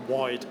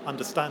Scotland-wide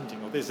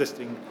understanding of the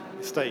existing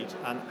estate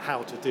and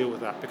how to deal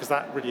with that, because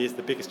that really is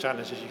the biggest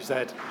challenge, as you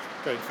said,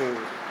 going forward.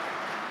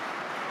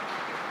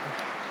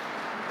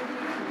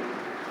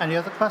 Any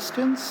other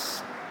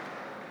questions?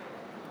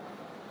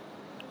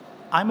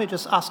 I may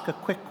just ask a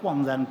quick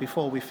one then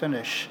before we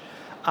finish,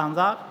 and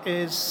that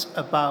is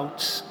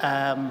about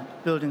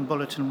Building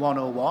Bulletin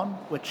 101,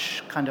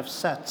 which kind of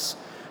sets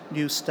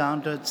new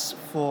standards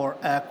for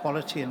air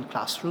quality in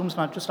classrooms.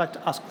 And I'd just like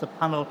to ask the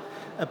panel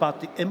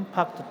about the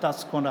impact that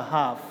that's going to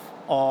have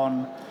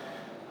on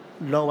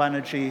low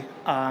energy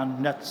and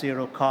net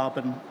zero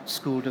carbon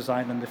school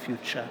design in the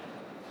future.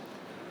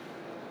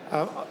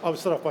 I would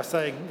start off by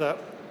saying that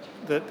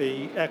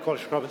the air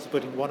quality requirements of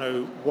Building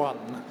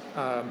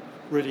 101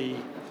 really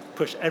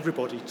push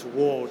everybody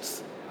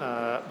towards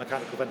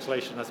mechanical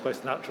ventilation as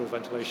opposed to natural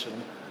ventilation,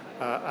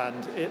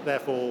 and it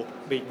therefore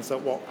means that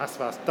what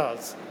Passivhaus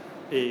does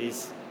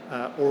is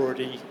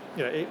already,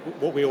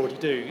 what we already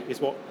do is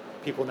what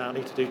people now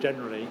need to do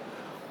generally,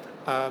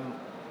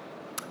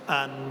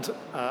 and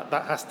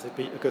that has to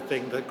be a good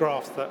thing. The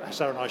graphs that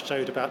Sarah and I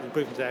showed about the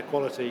improvement in air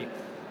quality,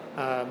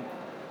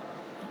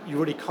 you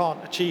really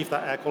can't achieve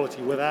that air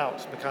quality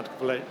without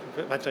mechanical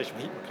ventilation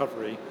heat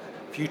recovery.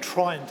 If you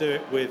try and do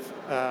it with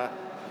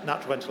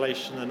natural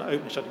ventilation and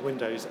open and shutting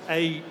windows,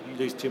 A, you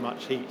lose too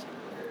much heat,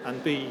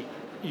 and B,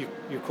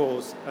 you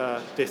cause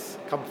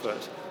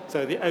discomfort.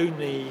 So the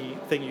only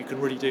thing you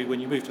can really do when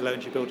you move to low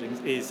energy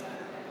buildings is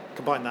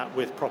combine that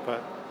with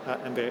proper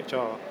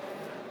MVHR.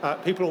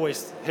 People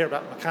always hear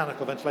about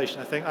mechanical ventilation.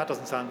 I think that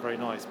doesn't sound very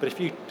nice, but if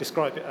you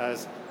describe it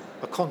as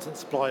a constant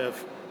supply of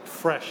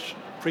fresh,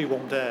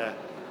 pre-warmed air,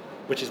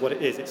 which is what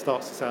it is, it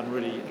starts to sound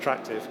really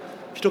attractive.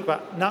 If you talk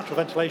about natural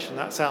ventilation,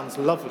 that sounds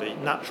lovely.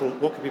 Natural,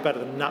 what could be better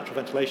than natural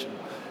ventilation?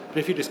 But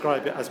if you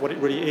describe it as what it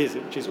really is,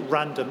 which is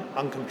random,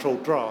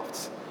 uncontrolled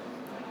drafts,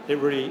 it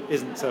really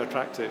isn't so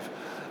attractive.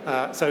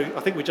 So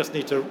I think we just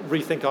need to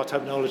rethink our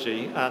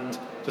terminology and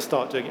just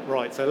start doing it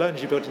right. So low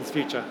energy buildings in the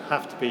future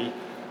have to be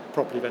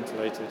properly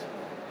ventilated.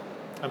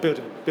 And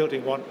building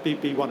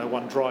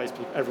B101 drives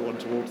everyone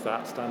towards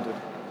that standard.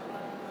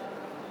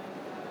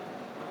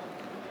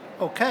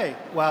 Okay,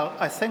 well,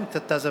 I think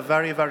that there's a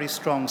very, very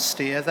strong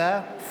steer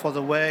there for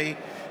the way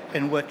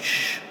in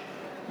which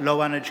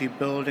low-energy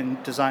building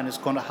design is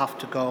going to have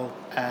to go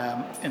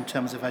in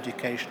terms of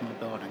educational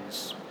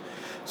buildings.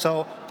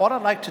 So what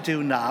I'd like to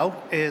do now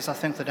is, I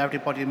think that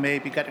everybody may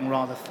be getting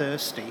rather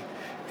thirsty,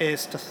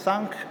 is to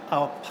thank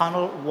our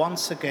panel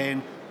once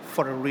again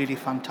for a really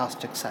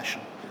fantastic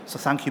session. So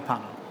thank you,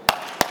 panel.